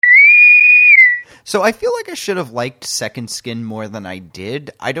So I feel like I should have liked Second Skin more than I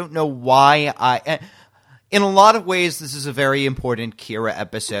did. I don't know why. In a lot of ways, this is a very important Kira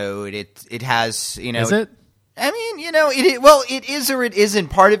episode. It has, Is it? I mean, it is or it isn't.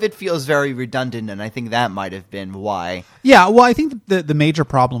 Part of it feels very redundant, and I think that might have been why. Yeah, well, I think the major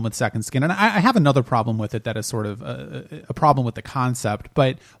problem with Second Skin, and I have another problem with it that is sort of a problem with the concept,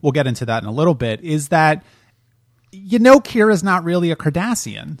 but we'll get into that in a little bit, is that Kira's not really a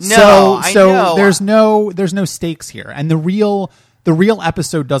Cardassian. No, I know. there's no stakes here, and the real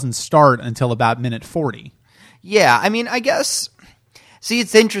episode doesn't start until about minute 40. Yeah, I mean, I guess. See,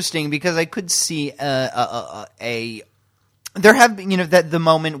 it's interesting because I could see there have been, that the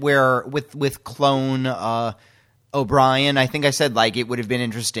moment where with clone O'Brien, I think I said like it would have been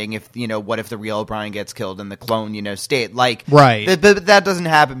interesting if what if the real O'Brien gets killed and the clone stayed right, but that doesn't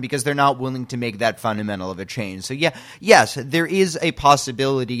happen because they're not willing to make that fundamental of a change. So yes, there is a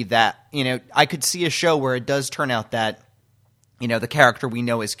possibility that I could see a show where it does turn out that the character we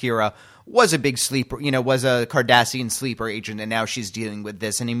know as Kira was a big sleeper, was a Cardassian sleeper agent, and now she's dealing with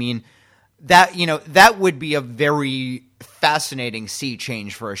this. And I mean, that would be a very fascinating sea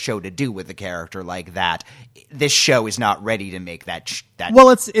change for a show to do with a character like that. This show is not ready to make that. Well,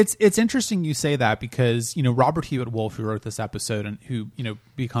 it's interesting you say that because, Robert Hewitt Wolf, who wrote this episode and who,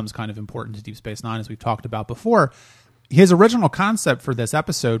 becomes kind of important to Deep Space Nine, as we've talked about before, his original concept for this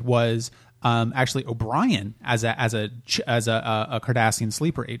episode was actually O'Brien as a Cardassian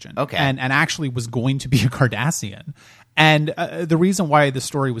sleeper agent. Okay. And actually was going to be a Cardassian. And the reason why the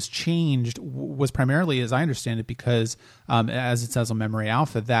story was changed was primarily, as I understand it, because, as it says on Memory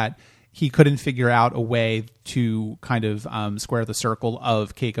Alpha, that he couldn't figure out a way to kind of square the circle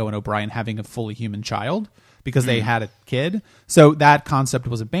of Keiko and O'Brien having a fully human child because they had a kid. So that concept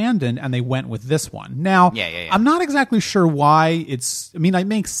was abandoned and they went with this one. Now, I'm not exactly sure why it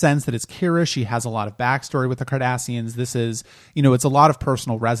makes sense that it's Kira. She has a lot of backstory with the Cardassians. This is, it's a lot of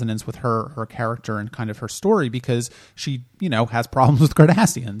personal resonance with her character and kind of her story because she, has problems with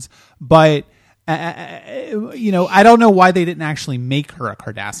Cardassians. But I don't know why they didn't actually make her a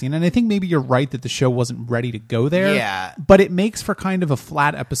Cardassian. And I think maybe you're right that the show wasn't ready to go there. Yeah. But it makes for kind of a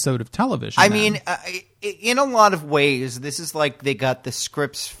flat episode of television. I mean, in a lot of ways, this is like they got the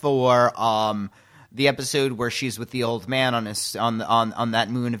scripts for the episode where she's with the old man on that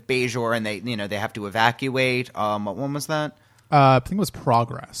moon of Bajor, and they have to evacuate. What one was that? I think it was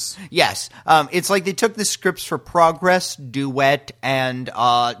Progress. Yes. It's like they took the scripts for Progress, Duet, and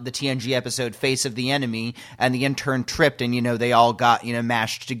the TNG episode Face of the Enemy, and the intern tripped, and, they all got,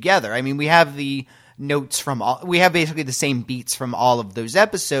 mashed together. I mean, we have the notes from we have basically the same beats from all of those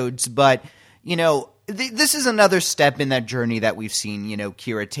episodes, but, this is another step in that journey that we've seen,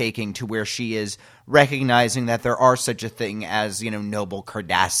 Kira taking to where she is recognizing that there are such a thing as, noble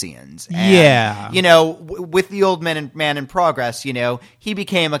Cardassians. And, with the old man in Progress, he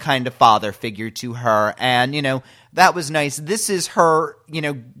became a kind of father figure to her. And, that was nice. This is her,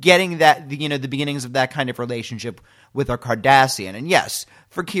 getting that, the beginnings of that kind of relationship with a Cardassian. And yes,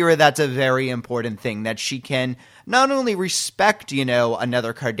 for Kira, that's a very important thing, that she can not only respect,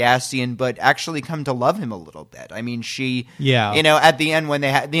 another Cardassian, but actually come to love him a little bit. I mean, she, at the end when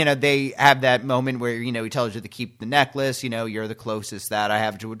they have that moment where, he tells her to keep the necklace, you're the closest that I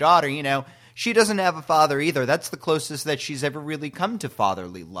have to a daughter, she doesn't have a father either. That's the closest that she's ever really come to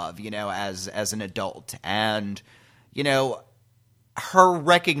fatherly love, as an adult. And, her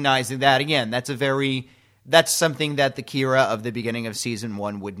recognizing that, again, that's something that the Kira of the beginning of season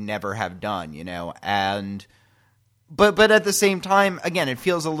 1 would never have done, and but at the same time, again, it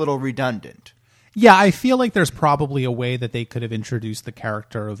feels a little redundant. Yeah, I feel like there's probably a way that they could have introduced the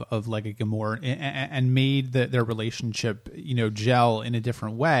character of Lega Gamor and made their relationship, gel in a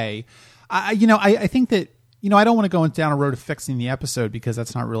different way. I think that, I don't want to go down a road of fixing the episode because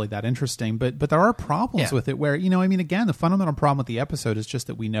that's not really that interesting, but there are problems with it where, again, the fundamental problem with the episode is just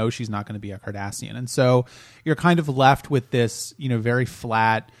that we know she's not going to be a Cardassian. And so you're kind of left with this, very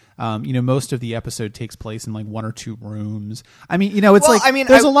flat, most of the episode takes place in like one or two rooms. I mean,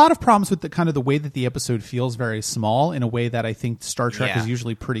 there's a lot of problems with the kind of the way that the episode feels very small in a way that I think Star Trek is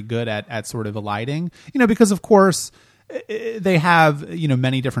usually pretty good at sort of eliding, because of course, they have,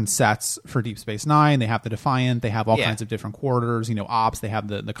 many different sets for Deep Space Nine. They have the Defiant. They have all kinds of different quarters, ops. They have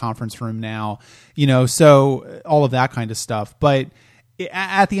the conference room now, so all of that kind of stuff. But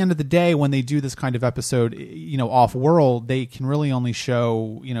at the end of the day, when they do this kind of episode, off world, they can really only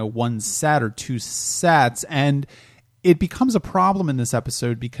show, one set or two sets. And it becomes a problem in this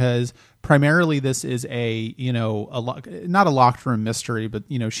episode because primarily this is not a locked room mystery, but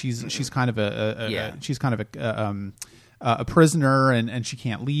she's kind of a prisoner and she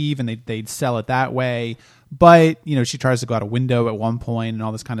can't leave, and they'd sell it that way. But, she tries to go out a window at one point and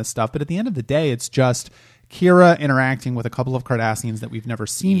all this kind of stuff. But at the end of the day, it's just Kira interacting with a couple of Cardassians that we've never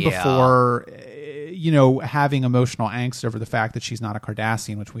seen before, having emotional angst over the fact that she's not a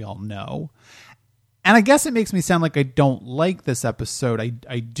Cardassian, which we all know. And I guess it makes me sound like I don't like this episode.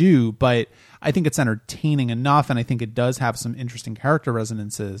 I do, but I think it's entertaining enough, and I think it does have some interesting character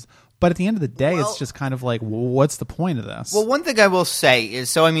resonances. But at the end of the day, it's just kind of like, what's the point of this? Well, one thing I will say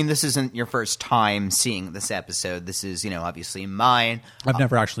is, this isn't your first time seeing this episode. This is, obviously mine. I've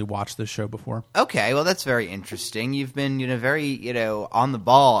never actually watched this show before. Okay, well, that's very interesting. You've been, very, on the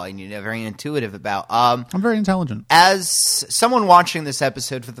ball and, very intuitive about. I'm very intelligent. As someone watching this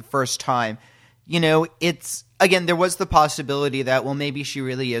episode for the first time, it's, again, there was the possibility that, well, maybe she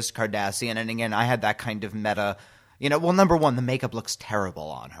really is Cardassian. And again, I had that kind of meta, number one, the makeup looks terrible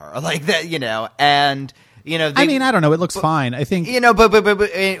on her. Like that, and, I don't know. It looks fine. I think, but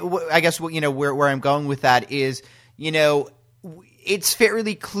I guess, where I'm going with that is, it's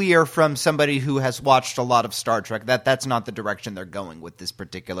fairly clear from somebody who has watched a lot of Star Trek that that's not the direction they're going with this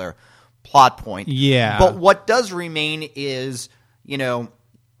particular plot point. Yeah. But what does remain is,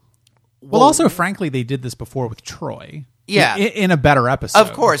 well, also, frankly, they did this before with Troy. Yeah. In a better episode.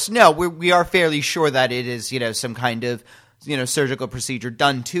 Of course. No, we are fairly sure that it is, some kind of, surgical procedure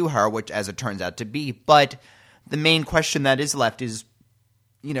done to her, which as it turns out to be. But the main question that is left is,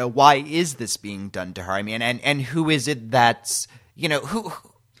 why is this being done to her? I mean, and who is it that's, who...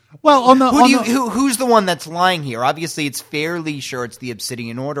 Well, who's the one that's lying here? Obviously, it's fairly sure it's the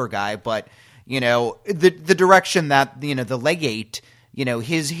Obsidian Order guy, but, the direction that, the legate,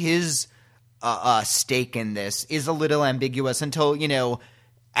 his stake in this is a little ambiguous until,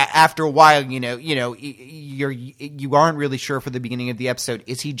 after a while, you aren't really sure for the beginning of the episode.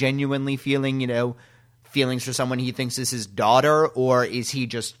 Is he genuinely feeling, feelings for someone he thinks is his daughter, or is he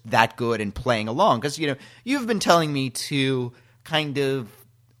just that good and playing along? Because, you've been telling me to kind of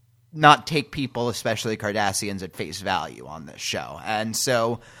not take people, especially Cardassians, at face value on this show. And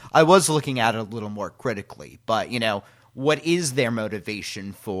so I was looking at it a little more critically. But, what is their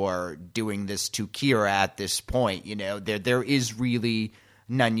motivation for doing this to Kira at this point? There is really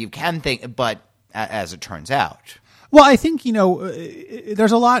none you can think, but as it turns out. Well, I think,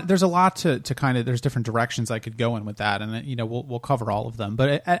 there's a lot to kind of, there's different directions I could go in with that. And, we'll cover all of them.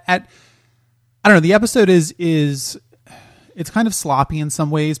 But I don't know, the episode is it's kind of sloppy in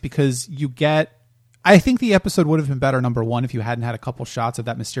some ways because I think the episode would have been better, number one, if you hadn't had a couple shots of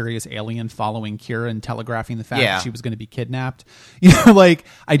that mysterious alien following Kira and telegraphing the fact that she was going to be kidnapped.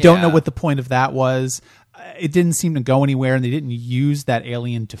 I don't know what the point of that was. It didn't seem to go anywhere, and they didn't use that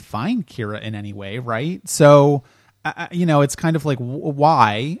alien to find Kira in any way, right? So, it's kind of like,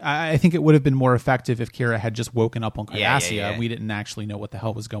 why? I think it would have been more effective if Kira had just woken up on Cardassia and we didn't actually know what the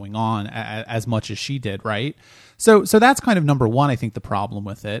hell was going on as much as she did, right? So that's kind of number one, I think, the problem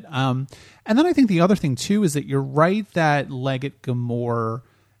with it. And then I think the other thing, too, is that you're right that Legate Gamor,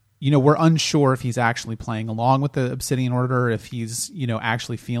 we're unsure if he's actually playing along with the Obsidian Order, if he's,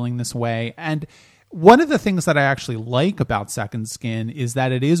 actually feeling this way. And one of the things that I actually like about Second Skin is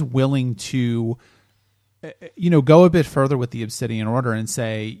that it is willing to, go a bit further with the Obsidian Order and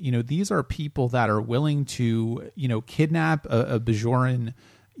say, these are people that are willing to, kidnap a Bajoran,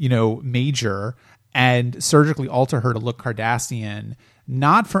 major and surgically alter her to look Cardassian,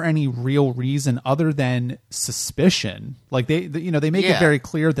 not for any real reason other than suspicion. Like they make it very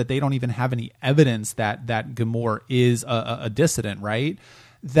clear that they don't even have any evidence that Gamor is a dissident, right?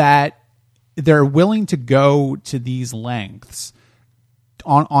 That they're willing to go to these lengths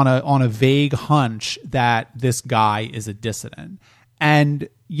on a vague hunch that this guy is a dissident. And,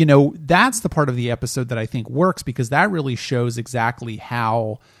 that's the part of the episode that I think works, because that really shows exactly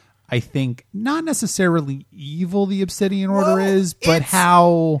how, I think, not necessarily evil the Obsidian Order is, but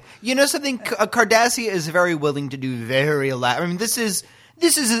how... something, Cardassia is very willing to do very elaborate... I mean, this is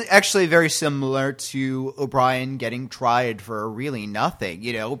actually very similar to O'Brien getting tried for really nothing,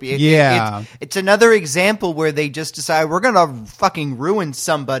 It's another example where they just decide, we're going to fucking ruin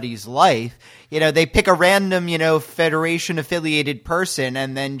somebody's life. They pick a random, Federation-affiliated person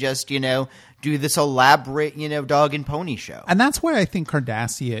and then just, do this elaborate, dog and pony show. And that's why I think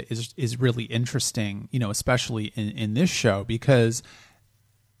Cardassia is really interesting, especially in this show, because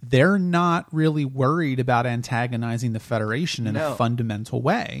they're not really worried about antagonizing the Federation in a fundamental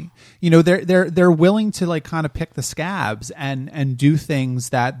way. They're willing to kind of pick the scabs and do things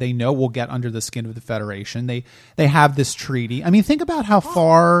that they know will get under the skin of the Federation. They have this treaty. I mean, think about how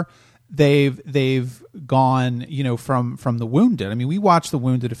far they've gone, from the Wounded. I mean, we watched the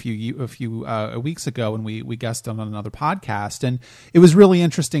Wounded a few weeks ago when we guested on another podcast, and it was really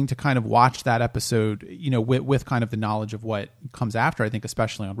interesting to kind of watch that episode, with kind of the knowledge of what comes after, I think,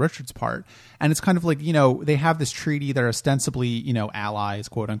 especially on Richard's part. And it's kind of like, they have this treaty. They're ostensibly, allies,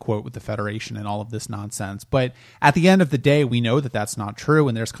 quote unquote, with the Federation and all of this nonsense. But at the end of the day, we know that that's not true.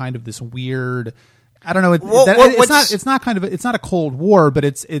 And there's kind of this weird, I don't know. It's not a Cold War, but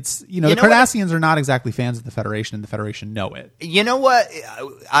it's the Cardassians are not exactly fans of the Federation, and the Federation know it. You know what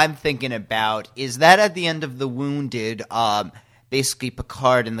I'm thinking about is that at the end of the Wounded, basically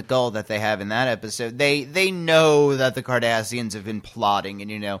Picard and the goal that they have in that episode, they know that the Cardassians have been plotting,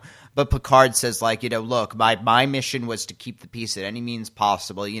 and but Picard says look, my mission was to keep the peace at any means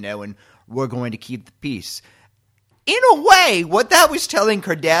possible, and we're going to keep the peace. In a way, what that was telling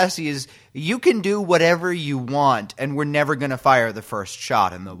Cardassia is you can do whatever you want, and we're never going to fire the first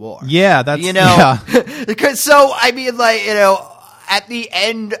shot in the war. Yeah, that's because so I mean, at the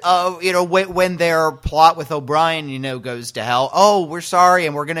end of when their plot with O'Brien goes to hell, oh, we're sorry,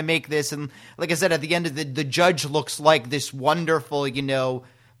 and we're going to make this, and like I said, at the end of the judge looks like this wonderful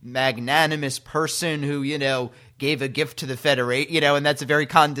magnanimous person who gave a gift to the Federation, and that's a very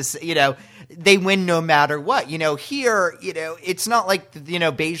they win no matter what. Here, it's not like,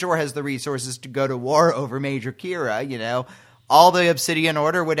 Bajor has the resources to go to war over Major Kira, All the Obsidian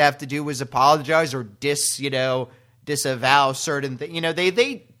Order would have to do was apologize or disavow certain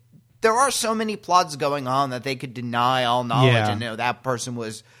things. There are so many plots going on that they could deny all knowledge and that person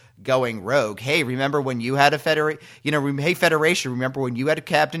was going rogue. Hey, remember when you had a Federation, remember when you had a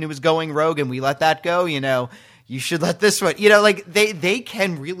captain who was going rogue and we let that go, you should let this one, they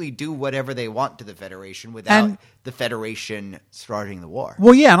can really do whatever they want to the Federation without the Federation starting the war.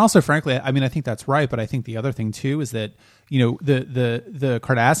 Well, yeah, and also, frankly, I mean, I think that's right, but I think the other thing too is that the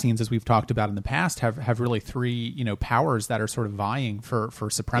Cardassians, as we've talked about in the past, have really three powers that are sort of vying for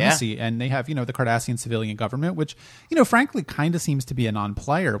supremacy, and they have the Cardassian civilian government, which frankly kind of seems to be a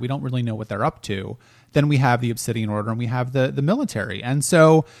non-player. We don't really know what they're up to. Then we have the Obsidian Order, and we have the military. And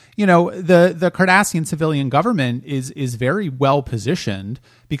so, the Cardassian civilian government is very well positioned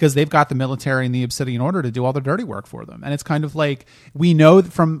because they've got the military and the Obsidian Order to do all the dirty work for them. And it's kind of like, we know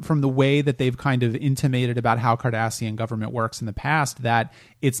from the way that they've kind of intimated about how Cardassian government works in the past, that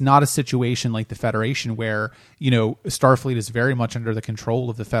it's not a situation like the Federation where, Starfleet is very much under the control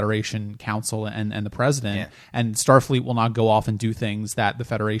of the Federation Council and the President. Yeah. And Starfleet will not go off and do things that the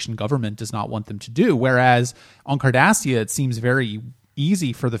Federation government does not want them to do. Whereas on Cardassia, it seems very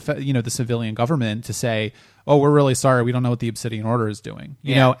easy for the civilian government to say, oh, we're really sorry, we don't know what the Obsidian Order is doing.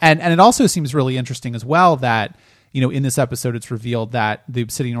 And it also seems really interesting as well that in this episode, it's revealed that the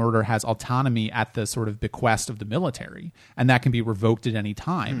Obsidian Order has autonomy at the sort of bequest of the military, and that can be revoked at any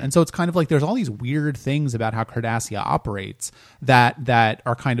time. And so it's kind of like there's all these weird things about how Cardassia operates that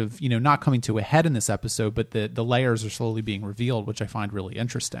are kind of, not coming to a head in this episode, but the layers are slowly being revealed, which I find really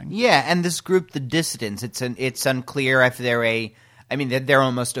interesting. Yeah, and this group, the Dissidents, it's unclear if they're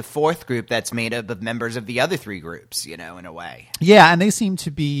almost a fourth group that's made up of members of the other three groups, in a way. Yeah, and they seem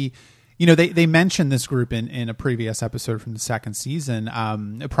to be... they mentioned this group in a previous episode from the second season,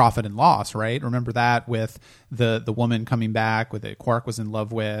 Profit and Loss, right? Remember that with the woman coming back with Quark was in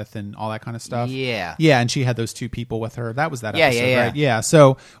love with and all that kind of stuff? Yeah. Yeah, and she had those two people with her. That was that episode, right? Yeah,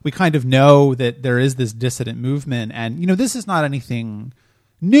 so we kind of know that there is this dissident movement, and, this is not anything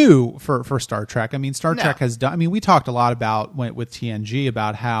new for Star Trek. I mean, Star Trek has done... I mean, we talked a lot about with TNG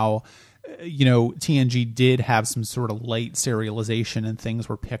about how... TNG did have some sort of late serialization and things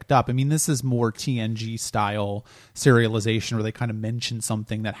were picked up. I mean, this is more TNG style serialization where they kind of mention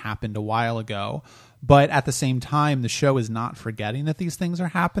something that happened a while ago. But at the same time, the show is not forgetting that these things are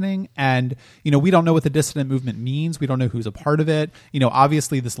happening. And, we don't know what the dissident movement means. We don't know who's a part of it.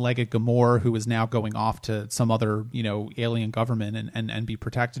 Obviously this Legate Gamor, who is now going off to some other, alien government and be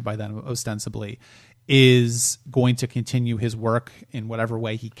protected by them ostensibly, is going to continue his work in whatever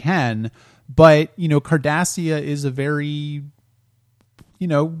way he can. But, Cardassia is a very,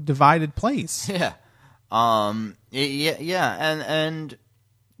 divided place. Yeah. And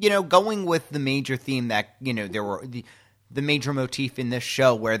going with the major theme that, there were the major motif in this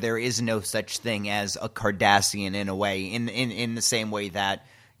show where there is no such thing as a Cardassian in a way, in the same way that,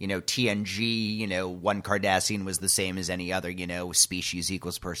 TNG, one Cardassian was the same as any other, species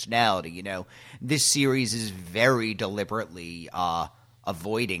equals personality, This series is very deliberately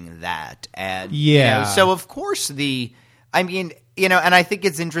avoiding that. And, so of course and I think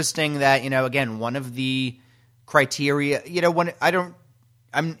it's interesting that, again, one of the criteria,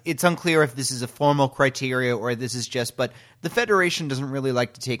 it's unclear if this is a formal criteria or this is just, but the Federation doesn't really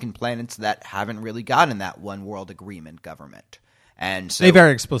like to take in planets that haven't really gotten that one world agreement government. And so they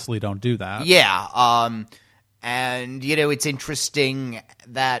very explicitly don't do that. Yeah. And, it's interesting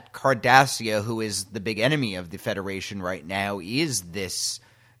that Cardassia, who is the big enemy of the Federation right now, is this,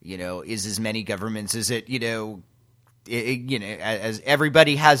 is as many governments as it, as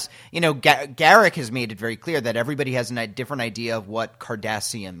everybody has, Garrick has made it very clear that everybody has a different idea of what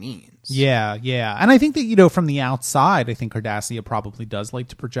Cardassia means. Yeah, yeah. And I think that, from the outside, I think Cardassia probably does like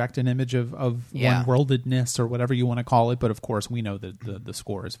to project an image of one-worldedness or whatever you want to call it. But of course, we know that the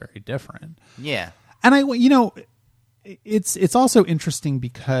score is very different. Yeah. And it's also interesting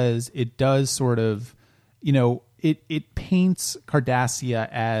because it does sort of, it paints Cardassia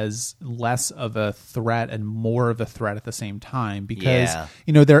as less of a threat and more of a threat at the same time because,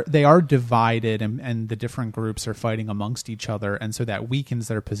 they are divided and the different groups are fighting amongst each other. And so that weakens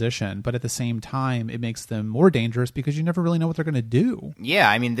their position. But at the same time, it makes them more dangerous because you never really know what they're going to do. Yeah.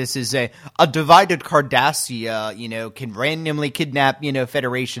 I mean, this is a divided Cardassia, can randomly kidnap,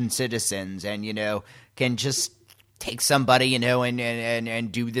 Federation citizens and, can just take somebody,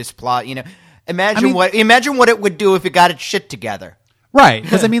 and do this plot, Imagine what it would do if it got its shit together. Right.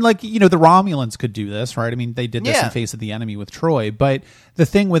 Because, the Romulans could do this, right? I mean, they did this in Face of the Enemy with Troy. But the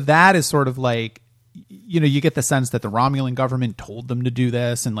thing with that is sort of like, you get the sense that the Romulan government told them to do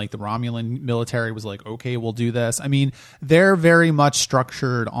this. And, like, the Romulan military was like, okay, we'll do this. I mean, they're very much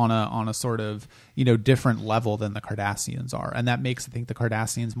structured on a sort of, different level than the Cardassians are. And that makes, I think, the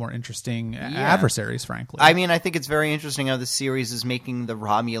Cardassians more interesting adversaries, frankly. I mean, I think it's very interesting how the series is making the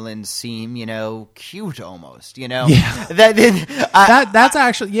Romulans seem, cute almost, Yeah. That's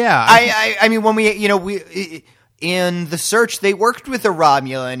actually, yeah. I mean, when we in The Search, they worked with a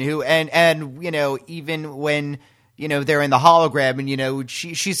Romulan who, and even when, they're in the hologram and,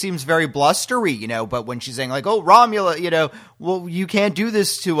 she seems very blustery, but when she's saying like, oh, Romula, well, you can't do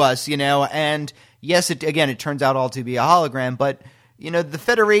this to us, and yes, it turns out all to be a hologram, but, the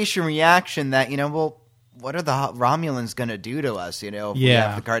Federation reaction that, well, what are the Romulans going to do to us, if we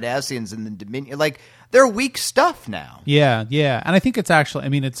have the Cardassians and the Dominion, like, they're weak stuff now. Yeah, yeah. And I think it's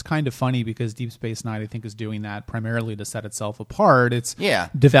actually, it's kind of funny because Deep Space Nine, I think, is doing that primarily to set itself apart. It's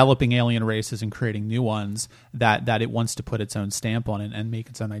developing alien races and creating new ones that it wants to put its own stamp on and make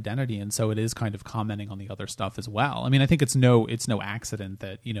its own identity. And so it is kind of commenting on the other stuff as well. I mean, I think it's no accident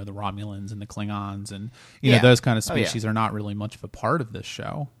that, the Romulans and the Klingons and, those kind of species are not really much of a part of this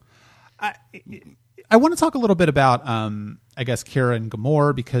show. I want to talk a little bit about, I guess, Kira and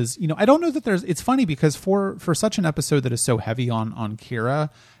Gamor because, I don't know that it's funny because for such an episode that is so heavy on Kira,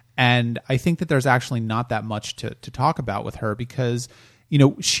 and I think that there's actually not that much to talk about with her because,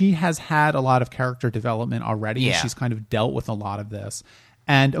 she has had a lot of character development already. Yeah. And she's kind of dealt with a lot of this.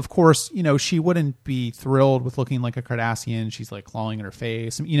 And of course, she wouldn't be thrilled with looking like a Cardassian. She's like clawing at her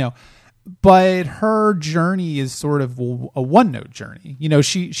face, but her journey is sort of a one-note journey.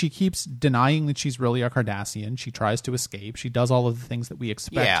 She keeps denying that she's really a Cardassian. She tries to escape. She does all of the things that we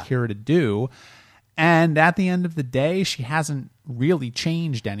expect Kira to do. And at the end of the day, she hasn't really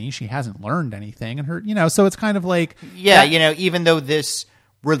changed any. She hasn't learned anything. And her, so it's kind of like... Yeah, even though this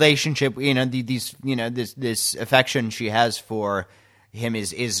relationship, this affection she has for him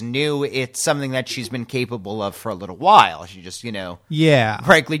is new, it's something that she's been capable of for a little while. She just,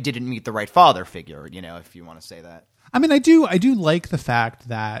 frankly didn't meet the right father figure, if you want to say that. I mean, I do like the fact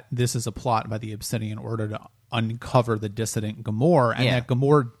that this is a plot by the Obsidian Order to uncover the dissident Gamor, and that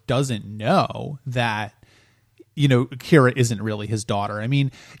Gamor doesn't know that, Kira isn't really his daughter. I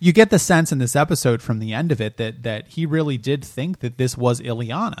mean, you get the sense in this episode from the end of it that he really did think that this was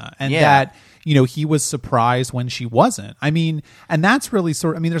Ileana, and that, he was surprised when she wasn't. I mean, and that's really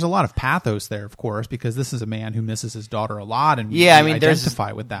there's a lot of pathos there, of course, because this is a man who misses his daughter a lot, and we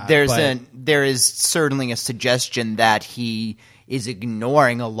identify with that. There is certainly a suggestion that he is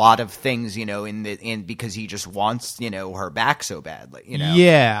ignoring a lot of things, because he just wants, her back so badly,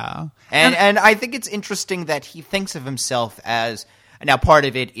 Yeah. And I think it's interesting that he thinks of himself as, now part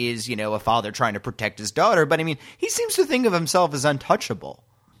of it is, a father trying to protect his daughter, but I mean, he seems to think of himself as untouchable.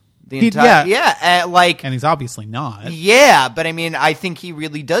 And he's obviously not. Yeah, but I mean, I think he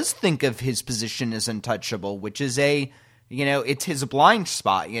really does think of his position as untouchable, which is it's his blind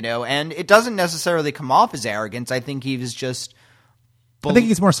spot, and it doesn't necessarily come off as arrogance. I think he was just... I think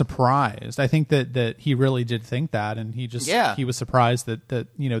he's more surprised. I think that he really did think that, and he was surprised that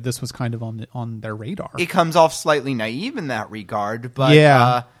this was kind of on their radar. It comes off slightly naive in that regard, but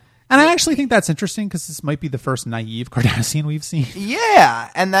and I actually think that's interesting because this might be the first naive Cardassian we've seen. Yeah,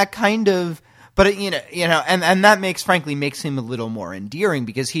 and that kind of. But and that frankly makes him a little more endearing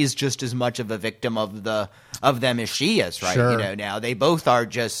because he's just as much of a victim of them as she is, right? Sure. Now they both are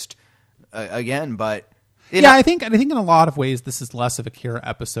just again, but I think in a lot of ways this is less of a Kira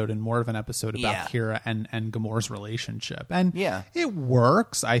episode and more of an episode about Kira and Gamore's relationship, and it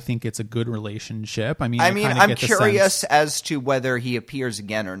works. I think it's a good relationship. I mean, I'm curious as to whether he appears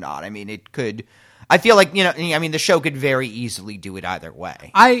again or not. I mean, it could. I feel like the show could very easily do it either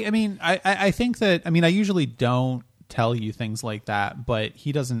way. I think that. I mean, I usually don't tell you things like that, but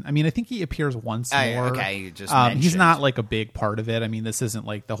he doesn't. I mean, I think he appears once more. Okay, you just he's not like a big part of it. I mean, this isn't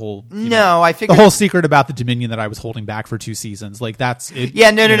like the whole. I figured the whole secret about the Dominion that I was holding back for 2 seasons. Like that's it.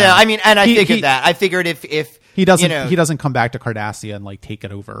 Yeah, no. I mean, and I figured that. I figured if he doesn't come back to Cardassia and like take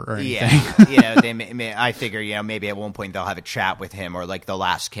it over or anything. Yeah, I figure maybe at one point they'll have a chat with him or like they'll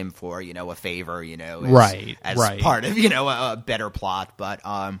ask him for a favor, as part of a better plot. But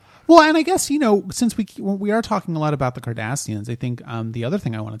well, and I guess since we are talking a lot about the Cardassians, I think the other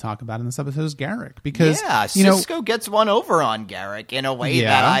thing I want to talk about in this episode is Garak because Sisko gets one over on Garak in a way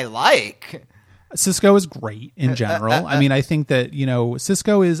that I like. Sisko is great in general. I mean, I think that,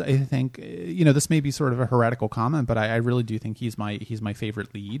 Sisko is, I think, this may be sort of a heretical comment, but I really do think he's my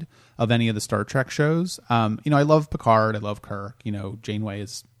favorite lead of any of the Star Trek shows. I love Picard. I love Kirk. Janeway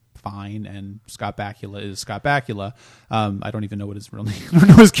is fine. And Scott Bakula is Scott Bakula. I don't even know what his real name, I don't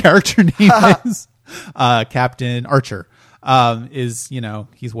know what his character name is. Captain Archer. Is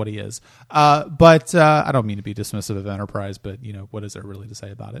he's what he is, but I don't mean to be dismissive of Enterprise, but what is there really to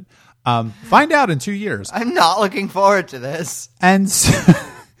say about it? Find out in 2 years. I'm not looking forward to this. And so,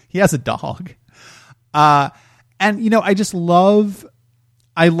 he has a dog, and I just love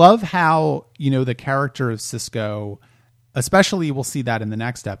how the character of Sisko. Especially, we'll see that in the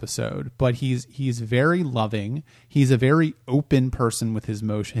next episode. But he's very loving. He's a very open person with his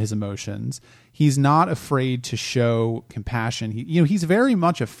emotions. He's not afraid to show compassion. He's very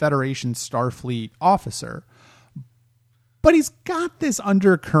much a Federation Starfleet officer. But he's got this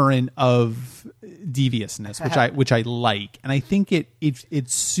undercurrent of deviousness, which I like, and I think it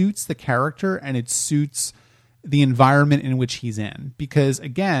suits the character and it suits the environment in which he's in. Because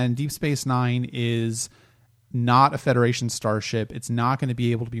again, Deep Space Nine is not a Federation starship. It's not going to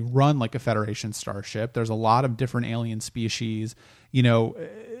be able to be run like a Federation starship. There's a lot of different alien species.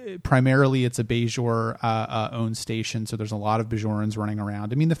 Primarily it's a Bajor owned station, so there's a lot of Bajorans running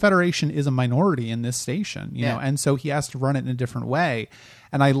around. I mean, the Federation is a minority in this station, and so he has to run it in a different way.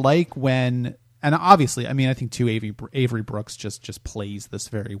 And I like when. And obviously, I mean, I think Avery Brooks just plays this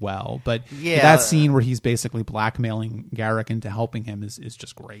very well. But that scene where he's basically blackmailing Garak into helping him is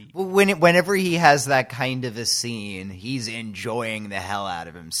just great. Whenever he has that kind of a scene, he's enjoying the hell out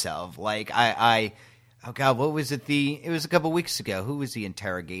of himself. Like oh God, what was it? It was a couple weeks ago. Who was he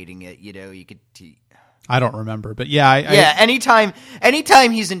interrogating it? You could. I don't remember, but anytime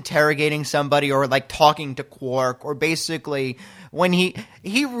he's interrogating somebody or like talking to Quark or basically when he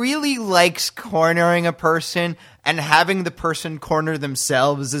really likes cornering a person and having the person corner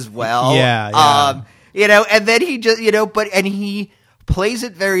themselves as well. Yeah. And then he just, and he plays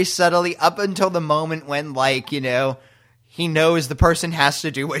it very subtly up until the moment when he knows the person has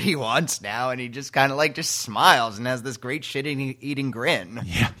to do what he wants now, and he just kind of just smiles and has this great shit-eating grin.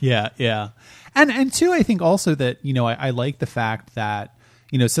 Yeah. And two, I think also that, I like the fact that,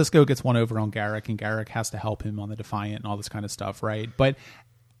 Sisko gets one over on Garak, and Garak has to help him on the Defiant and all this kind of stuff, right? But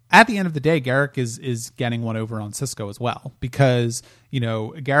at the end of the day, Garak is getting one over on Sisko as well, because,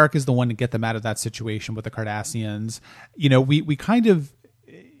 Garak is the one to get them out of that situation with the Cardassians. We kind of...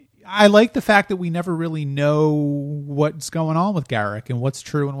 I like the fact that we never really know what's going on with Garak and what's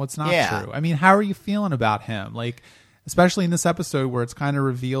true and what's not true. I mean, how are you feeling about him? Like, especially in this episode where it's kind of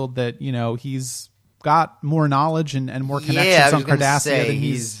revealed that, he's got more knowledge and more connections on Cardassia than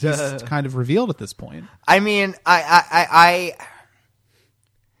he's kind of revealed at this point. I mean, I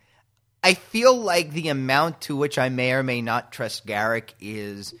feel like the amount to which I may or may not trust Garak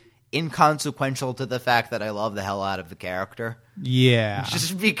is inconsequential to the fact that I love the hell out of the character. Yeah.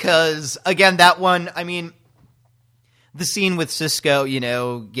 Just because, again, that one, I mean, the scene with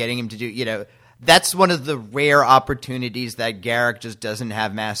Sisko, getting him to do, that's one of the rare opportunities that Garak just doesn't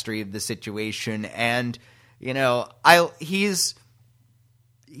have mastery of the situation. And, he's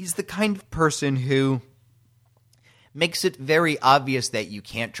the kind of person who makes it very obvious that you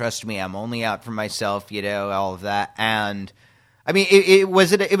can't trust me. I'm only out for myself, all of that. And I mean, it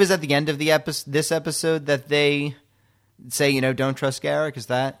was at the end of this episode that they say, don't trust Garak. Is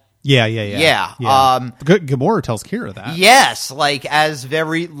that? Yeah. Gamora tells Kira that. Yes, like as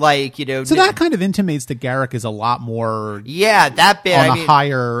very like So that kind of intimates that Garrick is a lot more. Yeah, that bit on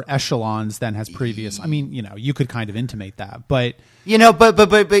higher echelons than has previous. I mean, you could kind of intimate that, but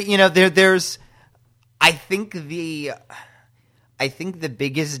there's. I think the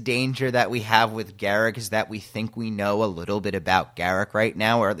biggest danger that we have with Garrick is that we think we know a little bit about Garrick right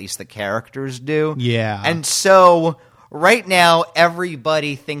now, or at least the characters do. Yeah, and so. Right now,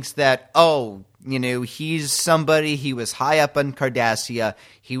 everybody thinks that, he's somebody, he was high up on Cardassia,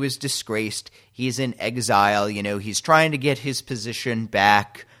 he was disgraced, he's in exile, he's trying to get his position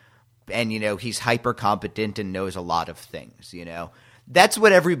back, and, he's hyper-competent and knows a lot of things, That's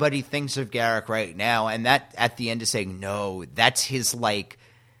what everybody thinks of Garrick right now, and that, at the end, is saying, no, that's his,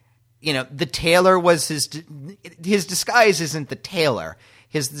 the tailor was his disguise isn't the tailor.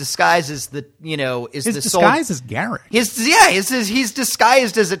 His disguise is the his disguise is Garrick. He's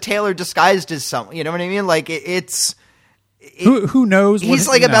disguised as a tailor, disguised as someone. You know what I mean? Like who knows? He's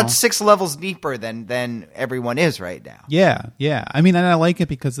about 6 levels deeper than everyone is right now. Yeah. I mean, and I like it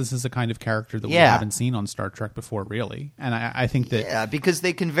because this is a kind of character that we haven't seen on Star Trek before, really. And I think that because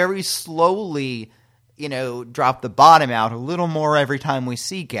they can very slowly, drop the bottom out a little more every time we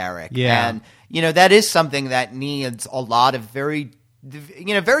see Garrick. Yeah, and that is something that needs a lot of very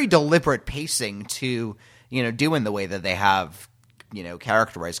deliberate pacing to, do in the way that they have,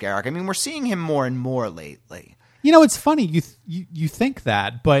 characterized Garrick. I mean, we're seeing him more and more lately. It's funny you think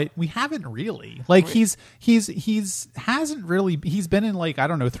that, but we haven't really. Like he's hasn't really. He's been in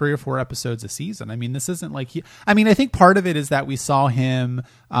 3 or 4 episodes a season. I mean, this isn't like I think part of it is that we saw him,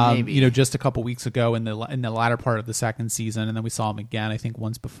 just a couple weeks ago in the latter part of the second season, and then we saw him again. I think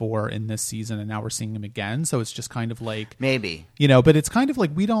once before in this season, and now we're seeing him again. So it's just kind of like maybe but it's kind of like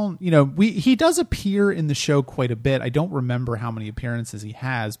we don't he does appear in the show quite a bit. I don't remember how many appearances he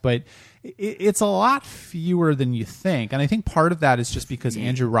has, but it's a lot fewer than you think, and I think part of that is just because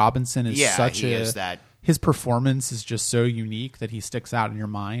Andrew Robinson is his performance is just so unique that he sticks out in your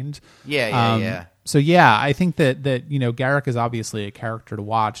mind. So I think that Garrick is obviously a character to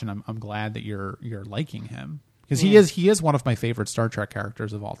watch, and I'm glad that you're liking him because he is one of my favorite Star Trek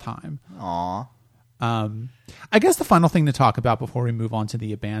characters of all time. Aww. I guess the final thing to talk about before we move on to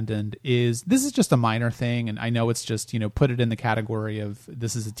The Abandoned is this is just a minor thing, and I know it's just put it in the category of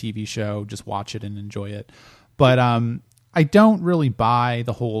this is a TV show, just watch it and enjoy it. But I don't really buy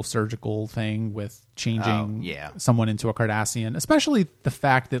the whole surgical thing with changing someone into a Cardassian, especially the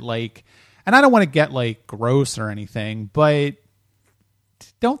fact that and I don't want to get gross or anything, but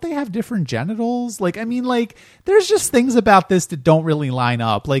don't they have different genitals? There's just things about this that don't really line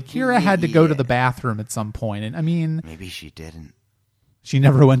up. Kira had to go to the bathroom at some point, and I mean, maybe she didn't. She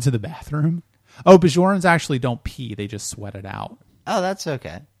never went to the bathroom. Oh, Bajorans actually don't pee; they just sweat it out. Oh, that's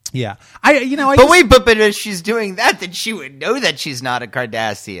okay. Yeah, but if she's doing that, then she would know that she's not a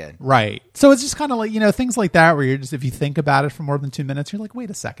Cardassian, right? So it's just kind of things like that where you're just, if you think about it for more than 2 minutes, you're like, wait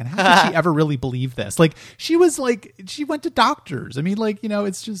a second, how did she ever really believe this? She went to doctors. I mean,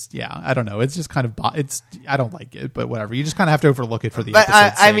 it's just, I don't know. It's just kind of, I don't like it, but whatever. You just kind of have to overlook it for the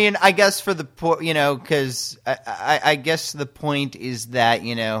episode's sake. I mean, I guess for the point, because I guess the point is that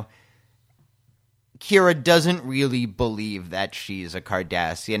Kira doesn't really believe that she's a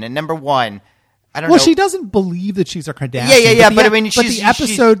Cardassian, and number one, I don't know. Well, she doesn't believe that she's a Cardassian. Yeah. But I mean,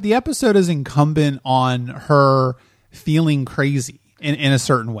 the episode is incumbent on her feeling crazy in a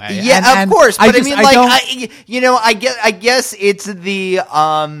certain way. Yeah, of course. But I guess it's the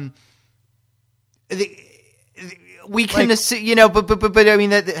we can assume, but I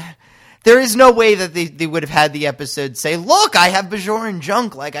mean that. There is no way that they would have had the episode say, "Look, I have Bajoran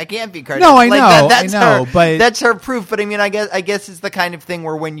junk. I can't be Cardassian." No, I know. But that's her proof. But I mean, I guess it's the kind of thing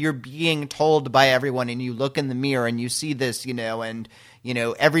where when you're being told by everyone, and you look in the mirror and you see this, and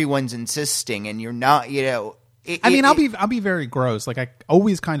everyone's insisting, and you're not, I'll be very gross. I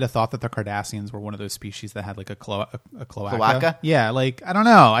always kind of thought that the Cardassians were one of those species that had a cloaca. Yeah, I don't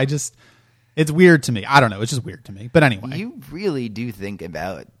know. It's weird to me. I don't know. It's just weird to me. But anyway, you really do think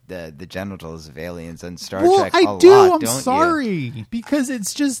about the genitals of aliens on Star Well, Trek I a do. lot, I'm don't sorry you? Because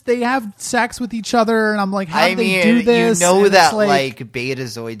it's just they have sex with each other, and I'm like, how do they do You this? know and that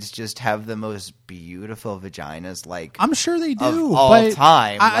Betazoids just have the most beautiful vaginas, I'm sure they do of all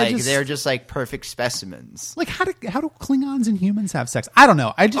time. They're just perfect specimens. How do Klingons and humans have sex? I don't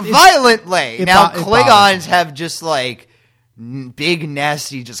know. Violently. Now Klingons me. have just big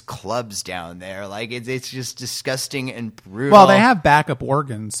nasty just clubs down there. It's just disgusting and brutal. Well, they have backup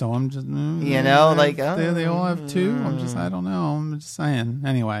organs, so I'm just they all have two. I don't know. I'm just saying.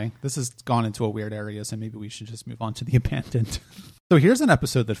 Anyway, this has gone into a weird area, so maybe we should just move on to The Abandoned. So here's an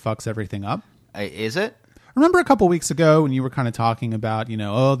episode that fucks everything up. Is it? Remember a couple weeks ago when you were kind of talking about,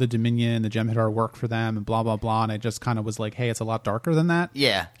 the Dominion, the Jem'Hadar work for them and blah, blah, blah. And I just kind of was like, hey, it's a lot darker than that.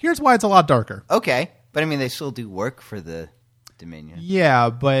 Yeah. Here's why it's a lot darker. Okay. But I mean, they still do work for the Dominion. Yeah,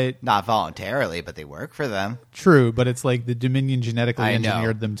 but... Not voluntarily, but they work for them. True, but it's like the Dominion genetically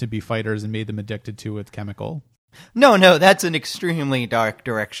engineered them to be fighters and made them addicted to a chemical. No, that's an extremely dark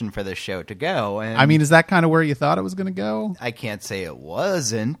direction for the show to go. And I mean, is that kind of where you thought it was going to go? I can't say it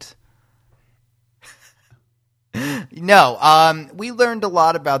wasn't. No, we learned a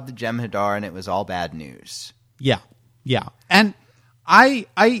lot about the Jem'Hadar, and it was all bad news. Yeah. And I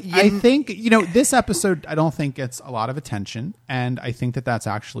think, this episode, I don't think gets a lot of attention, and I think that that's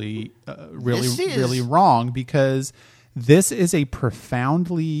actually really wrong, because this is a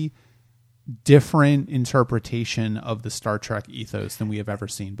profoundly different interpretation of the Star Trek ethos than we have ever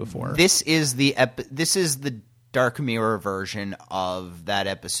seen before. This is the Dark Mirror version of that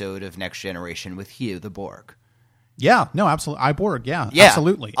episode of Next Generation with Hugh the Borg. Yeah, no, absolutely. Iborg, yeah,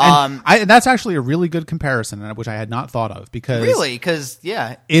 absolutely. And that's actually a really good comparison, which I had not thought of, because it's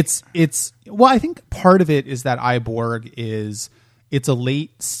well, I think part of it is that Iborg it's a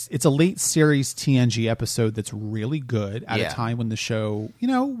late series TNG episode that's really good at a time when the show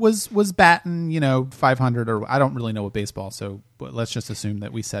was batting 500, or I don't really know what baseball, so let's just assume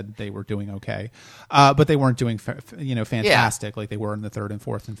that we said they were doing okay, but they weren't doing fantastic like they were in the third and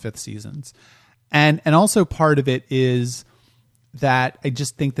fourth and fifth seasons. And also part of it is that I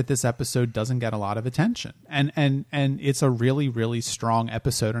just think that this episode doesn't get a lot of attention, and it's a really, really strong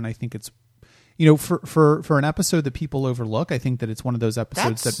episode. And I think it's, for an episode that people overlook, I think that it's one of those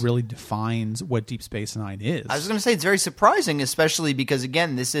episodes that really defines what Deep Space Nine is. I was going to say it's very surprising, especially because,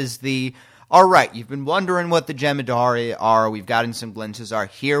 again, this is all right, you've been wondering what the Jem'Hadar are. We've gotten some glimpses.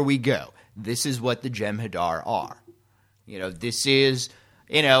 Here we go. This is what the Jem'Hadar are. This is...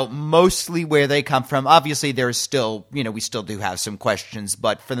 mostly where they come from. Obviously, there's still, we still do have some questions,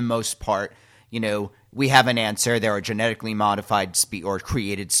 but for the most part, we have an answer. They're a genetically modified or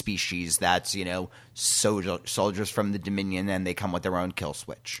created species that's, soldiers from the Dominion, and they come with their own kill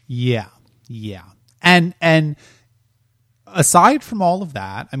switch. Yeah. And aside from all of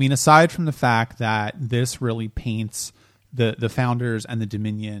that, aside from the fact that this really paints the Founders and the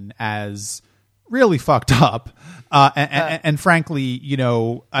Dominion as really fucked up. And frankly,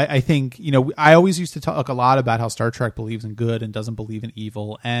 I think, I always used to talk a lot about how Star Trek believes in good and doesn't believe in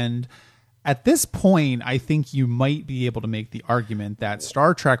evil. And at this point, I think you might be able to make the argument that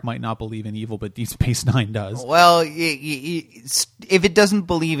Star Trek might not believe in evil, but Deep Space Nine does. Well, if it doesn't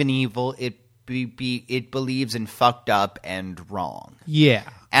believe in evil, it believes in fucked up and wrong. Yeah.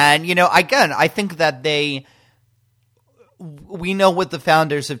 And, again, I think that we know what the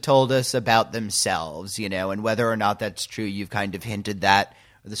Founders have told us about themselves, and whether or not that's true, you've kind of hinted that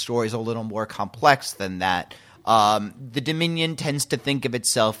the story's a little more complex than that. The Dominion tends to think of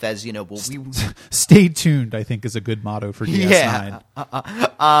itself as, stay tuned, I think, is a good motto for DS9.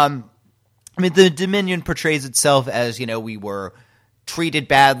 The Dominion portrays itself as, we were treated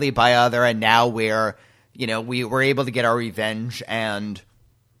badly by other, and now we were able to get our revenge, and...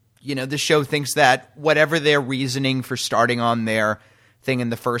 the show thinks that whatever their reasoning for starting on their thing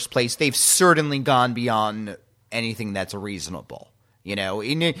in the first place, they've certainly gone beyond anything that's reasonable.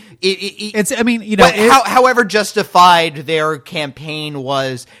 However justified their campaign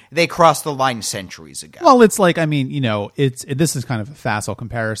was, they crossed the line centuries ago. Well, it's like, this is kind of a facile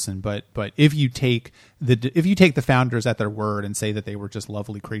comparison, but if you take the Founders at their word and say that they were just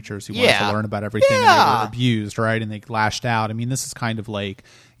lovely creatures who wanted to learn about everything and they were abused, right? And they lashed out. This is kind of like,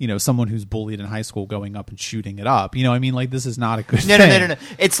 someone who's bullied in high school going up and shooting it up. This is not a good thing. No.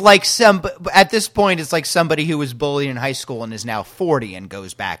 It's like at this point, it's like somebody who was bullied in high school and is now 40 and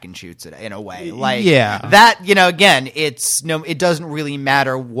goes back and shoots it in a way. Like that, again, it doesn't really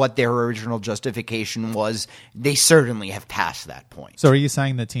matter what their original justification was. They certainly have passed that point. So are you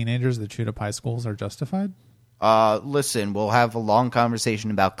saying that teenagers that shoot up high schools are justified? Listen, we'll have a long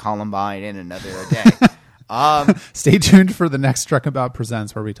conversation about Columbine in another day. Stay tuned for the next Trek About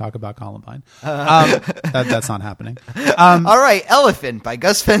Presents, where we talk about Columbine. That's not happening. All right, Elephant by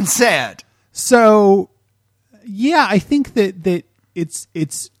Gus Van Sant. So, yeah, I think that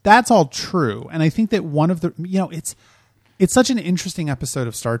that's all true, and I think that one of the it's such an interesting episode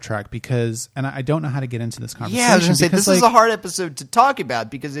of Star Trek because, and I don't know how to get into this conversation. Yeah, I was going to say, this is a hard episode to talk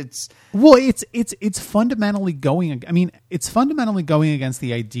about because it's fundamentally going, it's fundamentally going against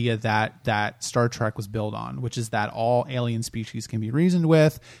the idea that Star Trek was built on, which is that all alien species can be reasoned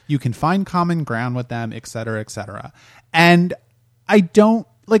with, you can find common ground with them, et cetera, et cetera. And I don't,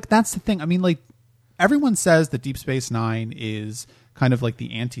 that's the thing. Everyone says that Deep Space Nine is kind of like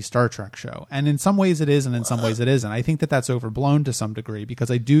the anti-Star Trek show. And in some ways it is, and in some ways it isn't. I think that that's overblown to some degree,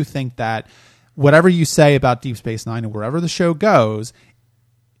 because I do think that whatever you say about Deep Space Nine and wherever the show goes,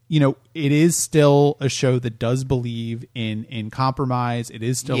 you know, it is still a show that does believe in compromise. It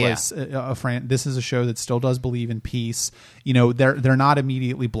is still this is a show that still does believe in peace. You know, they're not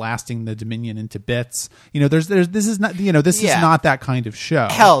immediately blasting the Dominion into bits. You know, this is not, you know, this is not that kind of show.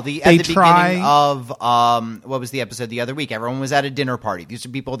 Hell, at the beginning of what was the episode the other week? Everyone was at a dinner party. These are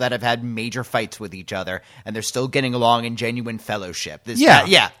people that have had major fights with each other, and they're still getting along in genuine fellowship. This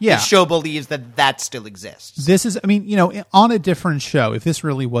show believes that still exists. This is, I mean, you know, on a different show, if this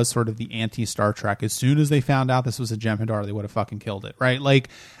really was sort of the anti-Star Trek, as soon as they found out this was a Jem'Hadar, they would have fucking killed it, right? Like,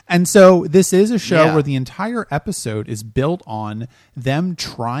 and so this is a show where the entire episode is built on them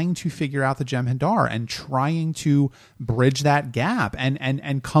trying to figure out the Jem'Hadar and trying to bridge that gap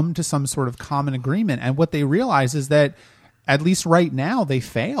and come to some sort of common agreement. And what they realize is that, at least right now, they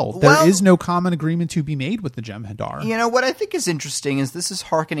failed. There is no common agreement to be made with the Jem'Hadar. You know, what I think is interesting is this is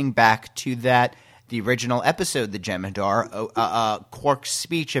hearkening back to the original episode, the Jem'Hadar, Quark's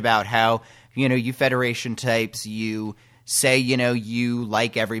speech about how, you know, you Federation types, you say, you know, you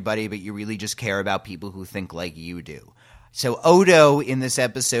like everybody, but you really just care about people who think like you do. So Odo in this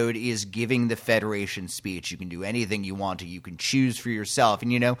episode is giving the Federation speech. You can do anything you want to. You can choose for yourself.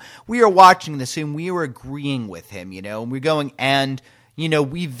 And, you know, we are watching this and we are agreeing with him, you know, and we're going, and, you know,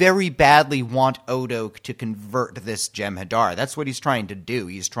 we very badly want Odo to convert this Jem'Hadar. That's what he's trying to do.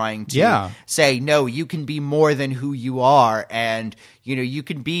 He's trying to say, no, you can be more than who you are, and, you know, you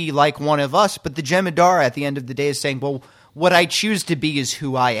can be like one of us. But the Jem'Hadar at the end of the day is saying, well, what I choose to be is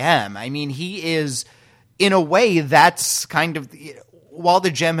who I am. I mean, he is, in a way, that's kind of, while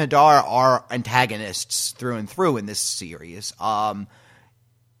the Jem'Hadar are antagonists through and through in this series. Well,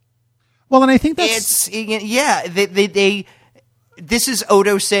 and I think that's... This is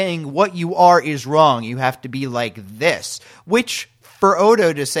Odo saying what you are is wrong. You have to be like this, which for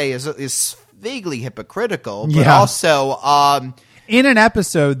Odo to say is vaguely hypocritical, but also in an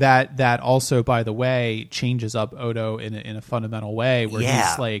episode that also, by the way, changes up Odo in a fundamental way, where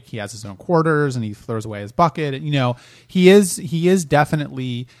he's like, he has his own quarters and he throws away his bucket. And, you know, he is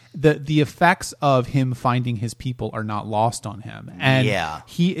definitely the effects of him finding his people are not lost on him. And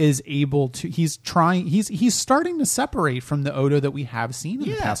he is able to, he's starting to separate from the Odo that we have seen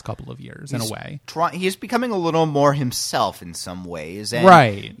in the past couple of years, in a way. He's becoming a little more himself in some ways.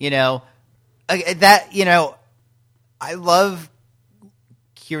 And, you know, that, you know, I love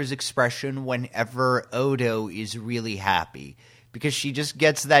Kira's expression whenever Odo is really happy, because she just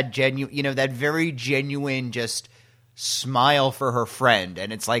gets that genuine, you know, that very genuine just smile for her friend.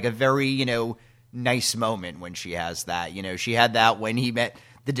 And it's like a very, you know, nice moment when she has that. You know, she had that when he met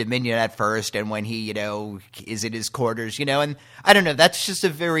the Dominion at first, and when he, you know, is in his quarters, you know, and I don't know, that's just a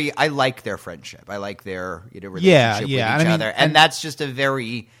very, I like their friendship. I like their, you know, relationship with each other. And that's just a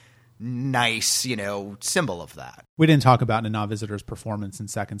very nice, you know, symbol of that. We didn't talk about Nana Visitor's performance in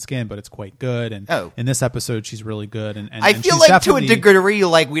Second Skin, but it's quite good. And in this episode, she's really good. And I feel like to a degree,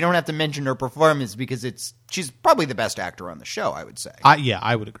 like, we don't have to mention her performance because she's probably the best actor on the show, I would say.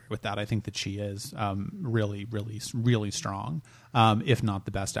 I would agree with that. I think that she is really, really, really strong, if not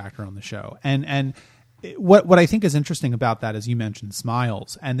the best actor on the show. And what I think is interesting about that is, you mentioned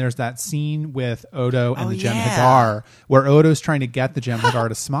smiles, and there's that scene with Odo and the Jem'Hadar where Odo's trying to get the Jem'Hadar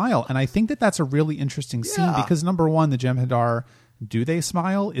to smile, and I think that that's a really interesting scene because, number one, the Jem'Hadar, do they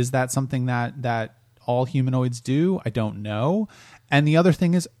smile? Is that something that all humanoids do? I don't know. And the other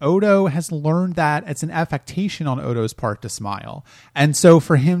thing is, Odo has learned that it's an affectation on Odo's part to smile, and so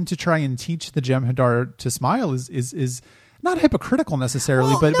for him to try and teach the Jem'Hadar to smile is not hypocritical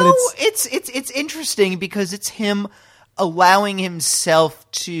necessarily, but it's interesting because it's him allowing himself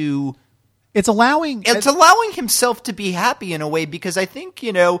to. It's allowing himself to be happy in a way, because I think,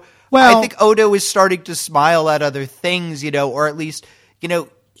 you know, I think Odo is starting to smile at other things, you know, or at least, you know,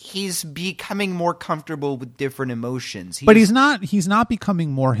 he's becoming more comfortable with different emotions. But he's not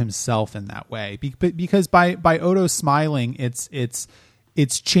becoming more himself in that way, because by Odo smiling,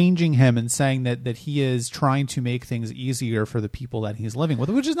 it's changing him and saying that he is trying to make things easier for the people that he's living with,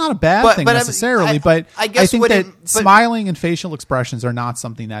 which is not a bad thing necessarily. But I think that smiling and facial expressions are not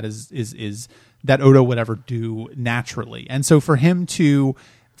something that is that Odo would ever do naturally. And so for him to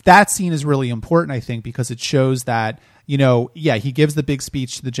that scene is really important, I think, because it shows that, he gives the big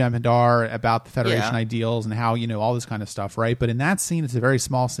speech to the Jem'Hadar about the Federation ideals and how, all this kind of stuff, right? But in that scene, it's a very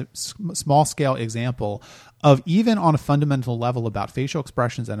small scale example of, even on a fundamental level about facial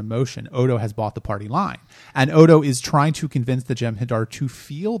expressions and emotion, Odo has bought the party line. And Odo is trying to convince the Jem'Hadar to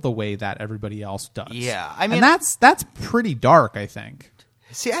feel the way that everybody else does. Yeah, I mean, and that's pretty dark, I think.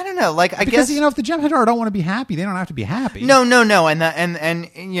 See, I don't know. Like, I because, guess if the Jem'Hadar don't want to be happy, they don't have to be happy. No, and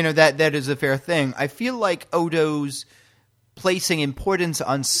that is a fair thing. I feel like Odo's placing importance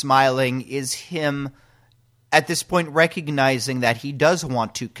on smiling is him at this point recognizing that he does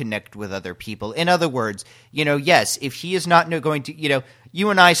want to connect with other people. In other words, yes, if he is not going to, you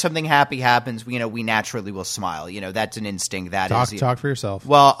and I, something happy happens, we naturally will smile. That's an instinct. Talk for yourself.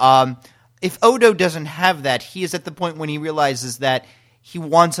 Well, if Odo doesn't have that, he is at the point when he realizes that he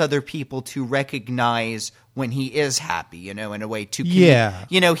wants other people to recognize when he is happy, in a way to,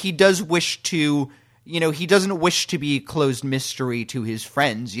 he does wish to, he doesn't wish to be a closed mystery to his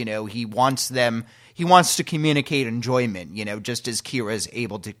friends. He wants to communicate enjoyment, just as Kira is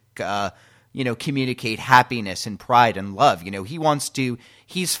able to, communicate happiness and pride and love.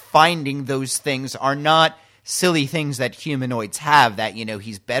 He's finding those things are not silly things that humanoids have that,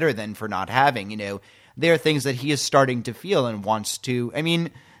 he's better than for not having, There are things that he is starting to feel and wants to. I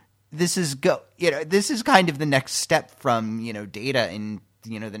mean, this is kind of the next step from Data in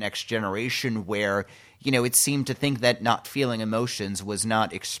the Next Generation, where it seemed to think that not feeling emotions was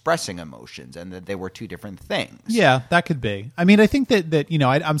not expressing emotions, and that they were two different things. Yeah, that could be. I mean, I think that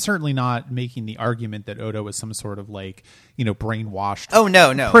I'm certainly not making the argument that Odo is some sort of brainwashed. Oh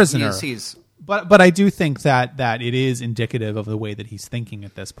no, prisoner. He's But I do think that it is indicative of the way that he's thinking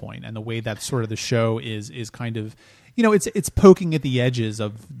at this point, and the way that sort of the show is kind of, it's poking at the edges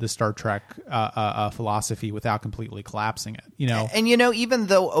of the Star Trek philosophy without completely collapsing it. And even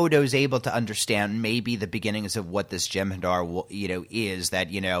though Odo's able to understand maybe the beginnings of what this Jem'Hadar is, that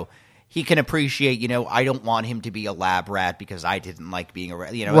he can appreciate, I don't want him to be a lab rat because I didn't like being a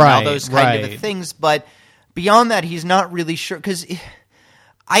rat, and all those kind of things. But beyond that, he's not really sure, because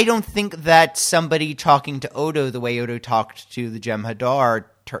I don't think that somebody talking to Odo the way Odo talked to the Jem'Hadar,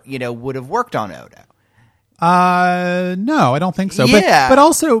 would have worked on Odo. No, I don't think so. Yeah. But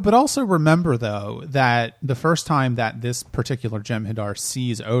also remember, though, that the first time that this particular Jem'Hadar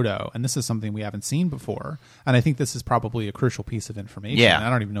sees Odo, and this is something we haven't seen before, and I think this is probably a crucial piece of information. Yeah. I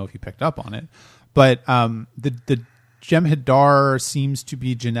don't even know if you picked up on it, but the Jem'Hadar seems to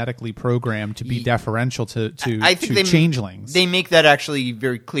be genetically programmed to be deferential to changelings. They make that actually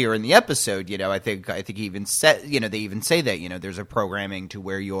very clear in the episode. I think he even said, they even say that, there's a programming to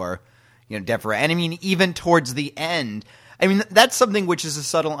where you're, deferent. And I mean, even towards the end, I mean, that's something which is a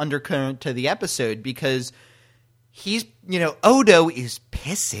subtle undercurrent to the episode, because he's, Odo is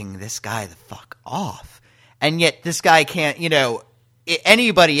pissing this guy the fuck off. And yet this guy can't,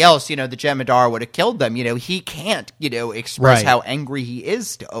 anybody else, the Jem'Hadar would have killed them. He can't, express how angry he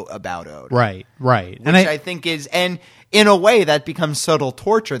is about Odo. Right. Which I think is, and in a way that becomes subtle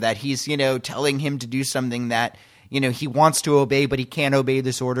torture, that he's, telling him to do something that, he wants to obey, but he can't obey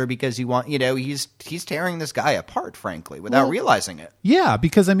this order because he's tearing this guy apart, frankly, without realizing it. Yeah,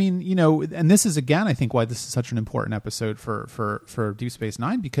 because I mean, and this is again, I think, why this is such an important episode for Deep Space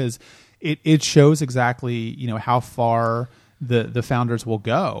Nine, because it shows exactly, how far the founders will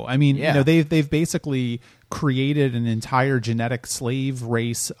go. I mean, they've basically created an entire genetic slave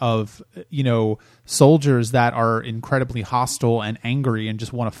race of, soldiers that are incredibly hostile and angry and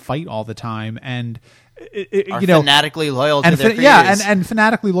just want to fight all the time, and fanatically loyal to their creators. and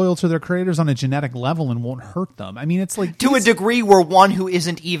fanatically loyal to their creators on a genetic level and won't hurt them. I mean, it's like to a degree where one who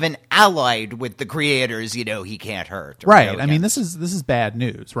isn't even allied with the creators, he can't hurt. Right. I mean, this is bad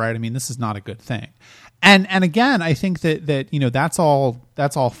news, right? I mean, this is not a good thing. And again, I think that that's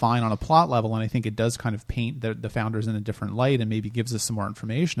all fine on a plot level, and I think it does kind of paint the founders in a different light and maybe gives us some more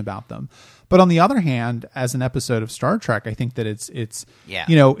information about them. But on the other hand, as an episode of Star Trek, I think that it's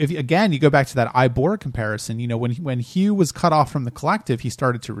if again you go back to that I-Borg comparison, when Hugh was cut off from the collective, he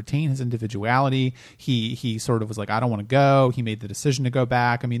started to retain his individuality. He sort of was like, I don't want to go. He made the decision to go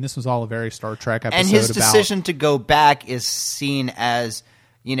back. I mean, this was all a very Star Trek episode. And his decision to go back is seen as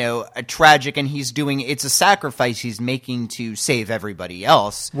a tragic, and it's a sacrifice he's making to save everybody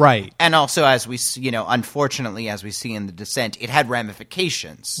else. Right. And also, as we, unfortunately, as we see in The Descent, it had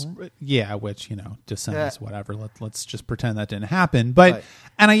ramifications. Yeah, which, Descent is whatever. Let's just pretend that didn't happen. But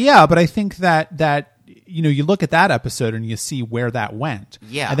I think that you look at that episode and you see where that went.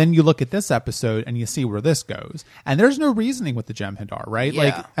 Yeah. And then you look at this episode and you see where this goes. And there's no reasoning with the Jem'Hadar, right? Yeah.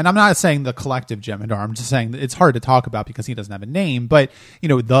 Like, and I'm not saying the collective Jem'Hadar. I'm just saying that it's hard to talk about because he doesn't have a name. But a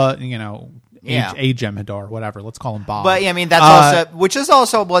Jem'Hadar, whatever. Let's call him Bob. But I mean, that's also, which is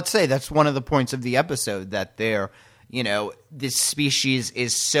also, let's say, that's one of the points of the episode, that they're, this species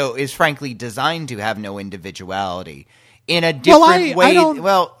is frankly designed to have no individuality in a different way.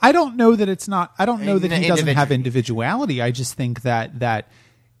 I don't know that it's not. I don't know that he doesn't have individuality. I just think that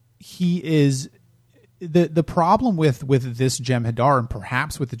he is the problem with this Jem'Hadar, and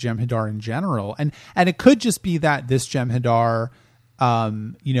perhaps with the Jem'Hadar in general, and it could just be that this Jem'Hadar,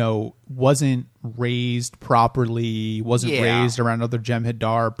 wasn't raised properly, wasn't raised around other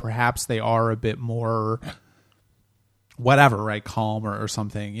Jem'Hadar. Perhaps they are a bit more, whatever, right, calm or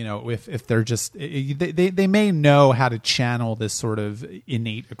something. If they're just, they may know how to channel this sort of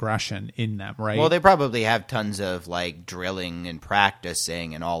innate aggression in them, right? Well, they probably have tons of like drilling and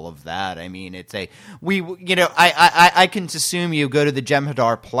practicing and all of that. I mean, I can assume you go to the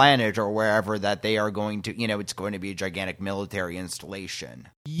Jem'Hadar planet or wherever that they are going to, it's going to be a gigantic military installation.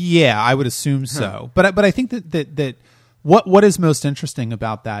 Yeah, I would assume so. But I think that what is most interesting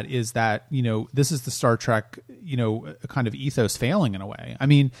about that is that, this is the Star Trek, kind of ethos failing in a way. I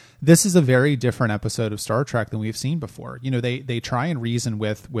mean, this is a very different episode of Star Trek than we've seen before. They try and reason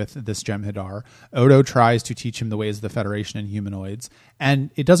with this Jem'Hadar. Odo tries to teach him the ways of the Federation and humanoids,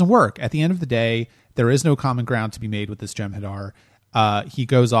 and it doesn't work. At the end of the day, there is no common ground to be made with this Jem'Hadar. He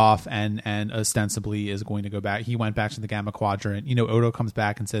goes off and ostensibly is going to go back. He went back to the Gamma Quadrant. Odo comes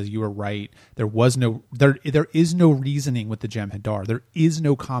back and says, "You were right. There is no reasoning with the Jem'Hadar. There is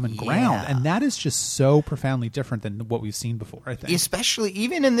no common ground," and that is just so profoundly different than what we've seen before. I think, especially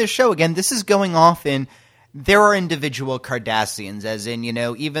even in this show. Again, this is going off in. There are individual Cardassians, as in,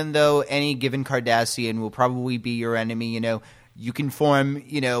 even though any given Cardassian will probably be your enemy, you can form,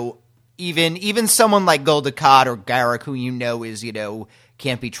 Even someone like Gul Dukat or Garak, who is,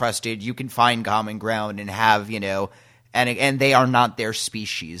 can't be trusted, you can find common ground and have, and they are not their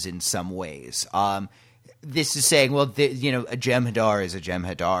species in some ways. This is saying, well, a Jem'Hadar is a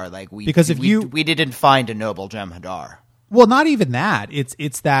Jem'Hadar. Like we didn't find a noble Jem'Hadar. Well, not even that.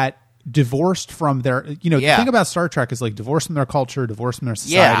 It's that divorced from their, the thing about Star Trek is like divorced from their culture, divorced from their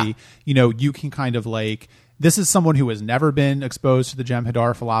society. You can kind of like. This is someone who has never been exposed to the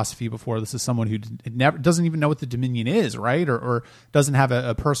Jem'Hadar philosophy before. This is someone who doesn't even know what the Dominion is, right? Or doesn't have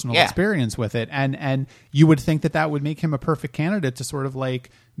a personal experience with it. And you would think that would make him a perfect candidate to sort of like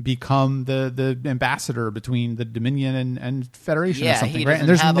become the ambassador between the Dominion and Federation or something, right? And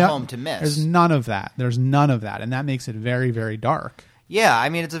there's a home to miss. There's none of that. And that makes it very, very dark. Yeah, I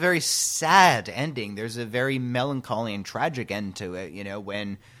mean, it's a very sad ending. There's a very melancholy and tragic end to it,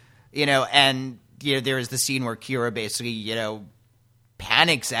 when, and... there is the scene where Kira basically,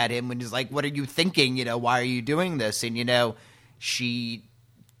 panics at him when he's like, "What are you thinking? Why are you doing this?" And, she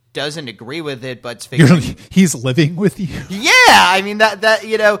doesn't agree with it, but he's living with you. Yeah, I mean that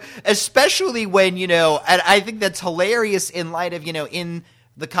especially when and I think that's hilarious in light of in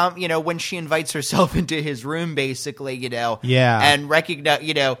the when she invites herself into his room, basically, and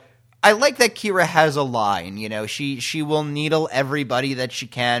recognize I like that Kira has a line, she will needle everybody that she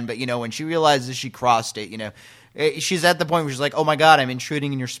can, but when she realizes she crossed it, she's at the point where she's like, "Oh my God, I'm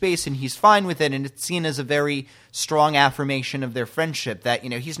intruding in your space," and he's fine with it, and it's seen as a very strong affirmation of their friendship that,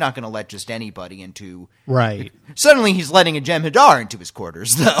 he's not going to let just anybody into... Right. Suddenly he's letting a Jem'Hadar into his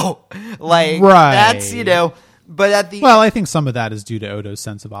quarters, though. Like, right. That's, But at the I think some of that is due to Odo's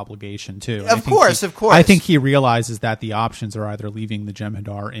sense of obligation too. Of course. I think he realizes that the options are either leaving the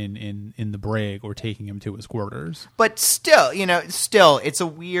Jem'Hadar in the brig or taking him to his quarters. But still, it's a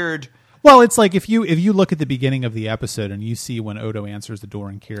weird. Well, it's like if you look at the beginning of the episode and you see when Odo answers the door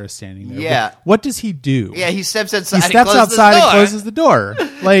and Kira's standing there. Yeah. What does he do? Yeah, he steps outside. He steps outside and closes the door.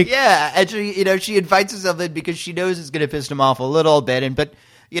 Like, yeah, and she invites herself in because she knows it's going to piss him off a little bit, but.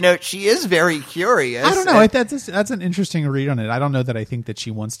 She is very curious. I don't know. That's an interesting read on it. I don't know that I think that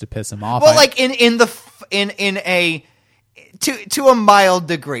she wants to piss him off. Well, to a mild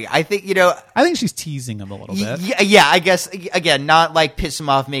degree, I think I think she's teasing him a little bit. Yeah. I guess again, not like piss him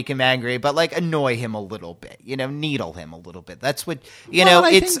off, make him angry, but like annoy him a little bit. Needle him a little bit. That's what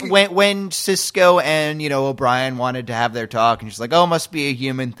It's when Sisko and O'Brien wanted to have their talk, and she's like, "Oh, must be a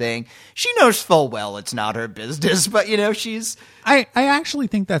human thing." She knows full well it's not her business, but she's. I actually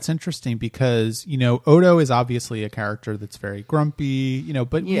think that's interesting because, Odo is obviously a character that's very grumpy,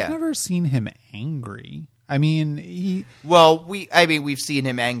 but we've never seen him angry. I mean, we've seen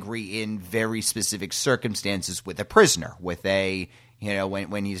him angry in very specific circumstances with a prisoner, with a, you know,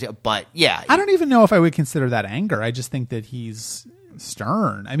 when he's, but yeah. I don't even know if I would consider that anger. I just think that he's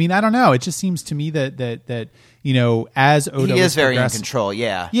stern. I mean, I don't know. It just seems to me that you know, as Odo he is very in control.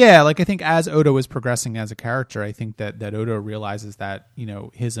 Yeah. Yeah. Like I think as Odo is progressing as a character, I think that Odo realizes that, you know,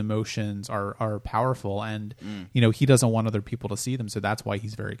 his emotions are powerful and, you know, he doesn't want other people to see them. So that's why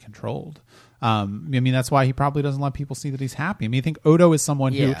he's very controlled. I mean, that's why he probably doesn't let people see that he's happy. I mean, I think Odo is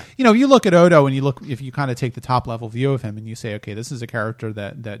someone who, you know, you look at Odo and if you kind of take the top level view of him and you say, okay, this is a character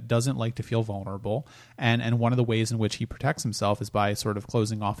that doesn't like to feel vulnerable. And one of the ways in which he protects himself is by sort of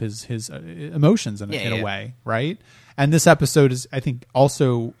closing off his emotions in a way. Right. And this episode is, I think,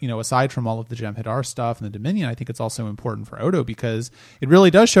 also, you know, aside from all of the Jem'Hadar stuff and the Dominion, I think it's also important for Odo because it really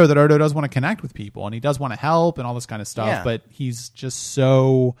does show that Odo does want to connect with people and he does want to help and all this kind of stuff. But he's just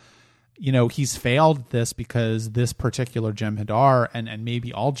so, you know, he's failed this because this particular Jem'Hadar and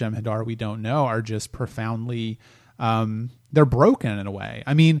maybe all Jem'Hadar, we don't know, are just profoundly they're broken in a way.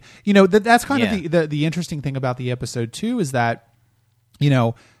 I mean, you know, that's kind of the interesting thing about the episode too is that, you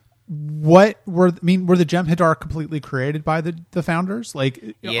know, were the Jem'Hadar completely created by the founders?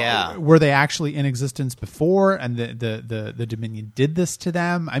 Like, were they actually in existence before, and the Dominion did this to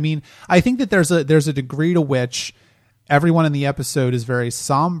them? I mean, I think that there's a degree to which everyone in the episode is very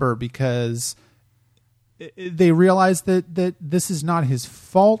somber because they realize that this is not his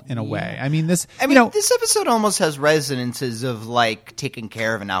fault in a way. I mean, this episode almost has resonances of like taking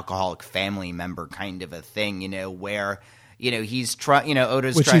care of an alcoholic family member kind of a thing, you know, where. You know, he's trying. You know,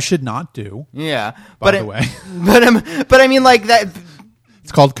 Odo's which you should not do. Yeah, by the way. But I mean, like that.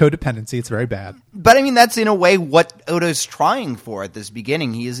 It's called codependency. It's very bad. But I mean, that's in a way what Odo's trying for at this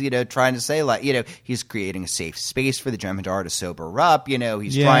beginning. He's, you know, trying to say like, you know, he's creating a safe space for the Jem'Hadar to sober up. You know,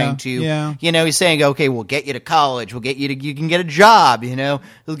 he's trying to, you know, he's saying, okay, we'll get you to college. We'll get you to, you can get a job. You know,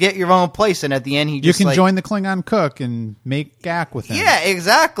 you'll get your own place. And at the end, you can join the Klingon cook and make gak with him. Yeah,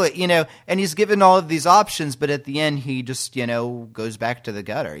 exactly. You know, and he's given all of these options, but at the end, he just, you know, goes back to the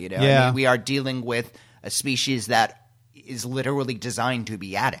gutter. You know, I mean, we are dealing with a species that is literally designed to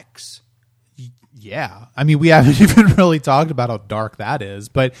be addicts. Yeah. I mean, we haven't even really talked about how dark that is,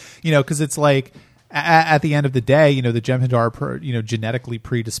 but, you know, because it's like at the end of the day, you know, the Jem'Hadar are, you know, genetically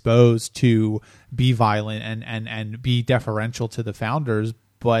predisposed to be violent and be deferential to the founders,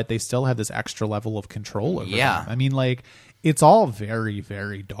 but they still have this extra level of control over them. I mean, like, it's all very,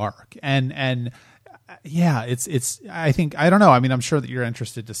 very dark. And yeah, it's. I think I don't know. I mean, I'm sure that you're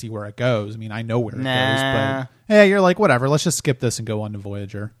interested to see where it goes. I mean, I know where it goes, but yeah, you're like whatever. Let's just skip this and go on to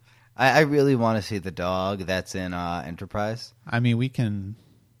Voyager. I really want to see the dog that's in Enterprise. I mean, we can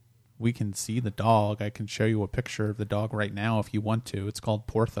see the dog. I can show you a picture of the dog right now if you want to. It's called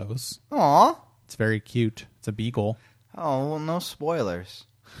Porthos. Aw, it's very cute. It's a beagle. Oh well, no spoilers.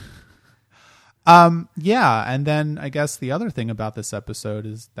 Yeah, and then I guess the other thing about this episode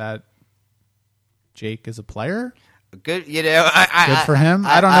is that Jake is a player. Good, you know. Good for him.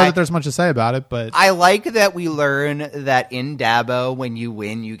 I don't know that there's much to say about it, but I like that we learn that in Dabo, when you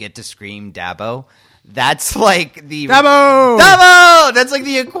win, you get to scream Dabo. That's like the Dabo. That's like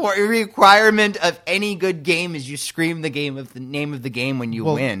the requirement of any good game is you scream the name of the game when you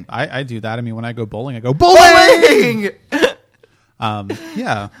win. I do that. I mean, when I go bowling, I go bowling.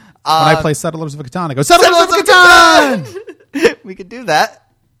 Yeah. When I play Settlers of Catan, I go Settlers of Catan. We could do that.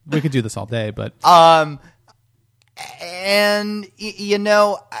 We could do this all day, but and you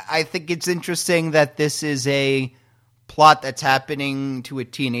know, I think it's interesting that this is a plot that's happening to a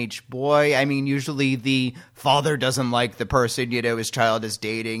teenage boy. I mean, usually the father doesn't like the person, you know, his child is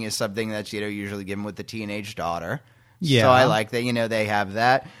dating is something that's, you know, usually given with the teenage daughter. Yeah. So I like that, you know, they have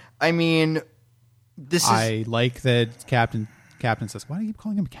that. I mean, I like that Captain Sisko. Why do you keep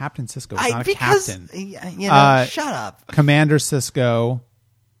calling him Captain Sisko? It's not a captain. You know, shut up. Commander Sisko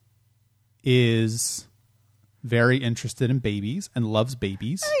is very interested in babies and loves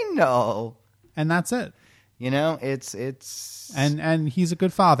babies. I know. And that's it. You know, it's and he's a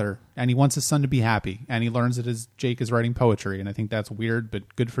good father, and he wants his son to be happy, and he learns that Jake is writing poetry, and I think that's weird,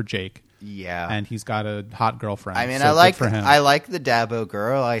 but good for Jake. Yeah. And he's got a hot girlfriend. I mean, so I like the Dabo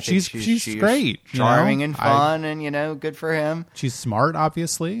girl. I think she's great, charming and fun, and you know, good for him. She's smart,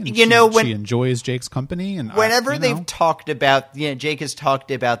 obviously, and she enjoys Jake's company. And whenever they've talked about, you know, Jake has talked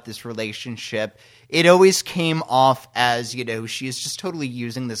about this relationship, it always came off as, you know, she is just totally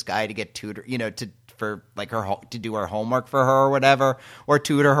using this guy to get tutor, you know, to do her homework for her or whatever, or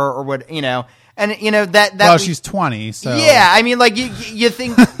tutor her or what, you know, and you know that. Well, she's 20, so yeah. I mean, like you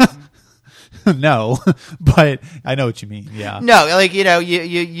think. No, but I know what you mean. Yeah. No, like, you know,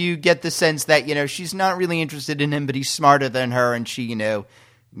 you get the sense that, you know, she's not really interested in him, but he's smarter than her, and she, you know,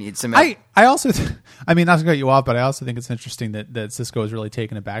 Need some. I also, I mean, not to cut you off, but I also think it's interesting that Sisko is really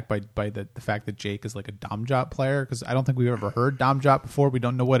taken aback by the fact that Jake is like a Dom Jot player, because I don't think we've ever heard Dom Jot before. We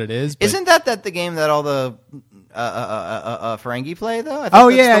don't know what it is. But... Isn't that the game that all the Ferengi play though? I think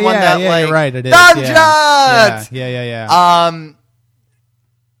Oh that's the one that, yeah, like, you're right. It is Dom Jot! Jot! Yeah.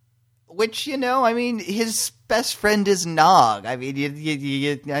 Which, I mean, his best friend is Nog. I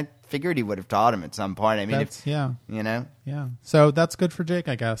mean, I figured he would have taught him at some point. I mean, Yeah. So that's good for Jake,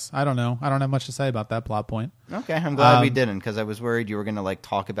 I guess. I don't know. I don't have much to say about that plot point. Okay, I'm glad we didn't, because I was worried you were going to like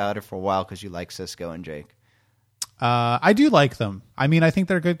talk about it for a while because you like Sisko and Jake. I do like them. I mean, I think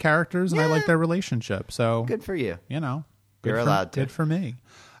they're good characters, and I like their relationship. So good for you. You're allowed to. Good for me.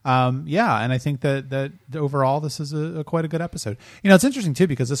 And I think that overall this is quite a good episode. It's interesting too,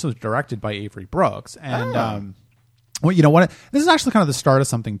 because this was directed by Avery Brooks, and well, this is actually kind of the start of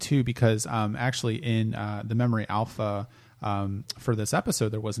something too, because actually in the Memory Alpha for this episode,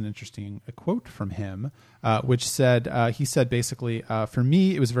 there was an interesting quote from him, which said, he said basically, for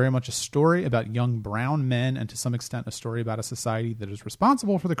me, it was very much a story about young brown men, and to some extent a story about a society that is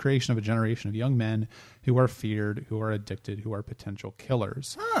responsible for the creation of a generation of young men who are feared, who are addicted, who are potential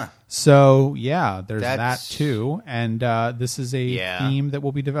killers. So yeah, there's that too. And this is a theme that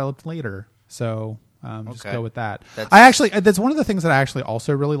will be developed later. So just go with that. That's one of the things that I actually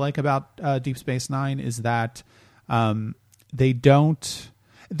also really like about Deep Space Nine, is that they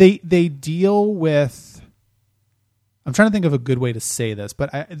deal with, I'm trying to think of a good way to say this,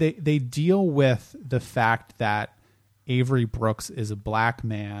 but they deal with the fact that Avery Brooks is a black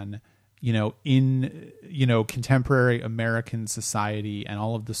man, in contemporary American society, and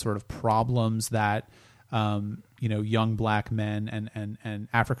all of the sort of problems that young black men and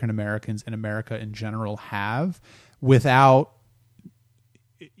African Americans in America in general have, without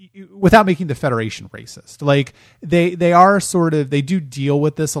making the Federation racist. Like they are sort of, they do deal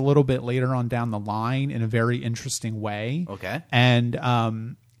with this a little bit later on down the line in a very interesting way. Okay.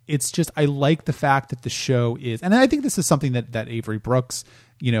 And it's just, I like the fact that the show is, and I think this is something that Avery Brooks,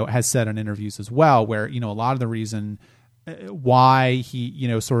 has said in interviews as well, where, a lot of the reason why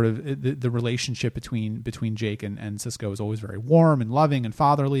he, sort of the relationship between Jake and Sisko is always very warm and loving and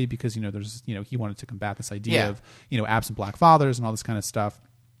fatherly, because, there's, he wanted to combat this idea of, absent black fathers and all this kind of stuff.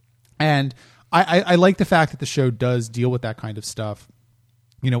 And I like the fact that the show does deal with that kind of stuff,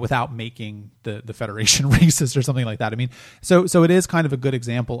 without making the Federation racist or something like that. I mean, so it is kind of a good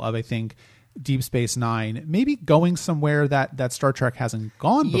example of, I think, Deep Space Nine maybe going somewhere that Star Trek hasn't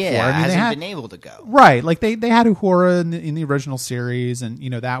gone before. Yeah, I mean, hasn't been able to go. Right, like they had Uhura in the original series, and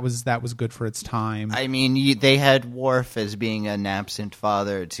that was good for its time. I mean, they had Worf as being an absent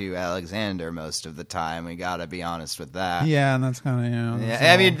father to Alexander most of the time. We got to be honest with that. Yeah, and that's kind of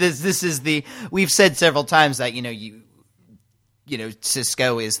I mean, this is we've said several times that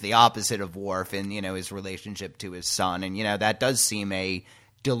Sisko is the opposite of Worf in his relationship to his son, and that does seem a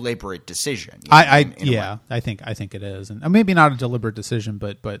deliberate decision. I think it is, and maybe not a deliberate decision,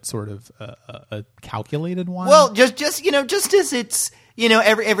 but sort of a calculated one. Well, just as it's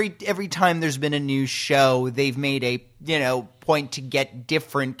every time there's been a new show, they've made a point to get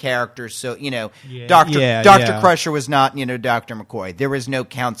different characters. So Dr. Crusher was not Dr. McCoy. There was no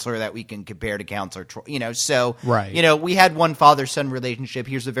counselor that we can compare to Counselor Troy. So right. We had one father-son relationship.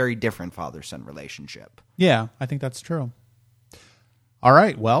 Here's a very different father-son relationship. Yeah, I think that's true. All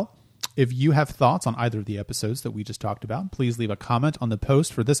right, well, if you have thoughts on either of the episodes that we just talked about, please leave a comment on the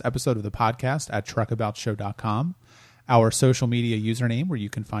post for this episode of the podcast at truckaboutshow.com. Our social media username, where you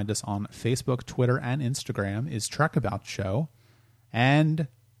can find us on Facebook, Twitter, and Instagram, is truckaboutshow. And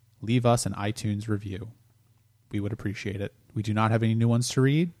leave us an iTunes review. We would appreciate it. We do not have any new ones to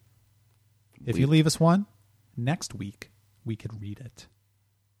read. If you leave us one, next week we could read it.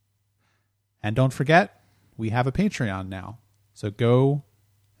 And don't forget, we have a Patreon now. So go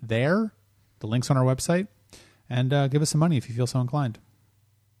there, the link's on our website, and give us some money if you feel so inclined.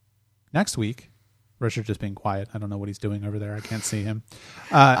 Next week, Richard's just being quiet. I don't know what he's doing over there. I can't see him.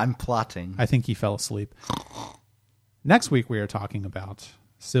 I'm plotting. I think he fell asleep. Next week, we are talking about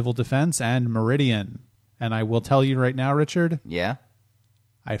civil defense and Meridian. And I will tell you right now, Richard. Yeah?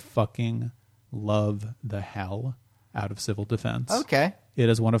 I fucking love the hell out of civil defense. Okay. It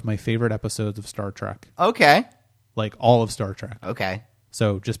is one of my favorite episodes of Star Trek. Okay. Like all of Star Trek. Okay.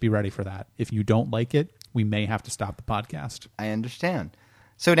 So just be ready for that. If you don't like it, we may have to stop the podcast. I understand.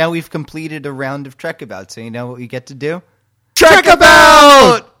 So now we've completed a round of Trek About. So you know what we get to do? Trek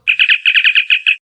About!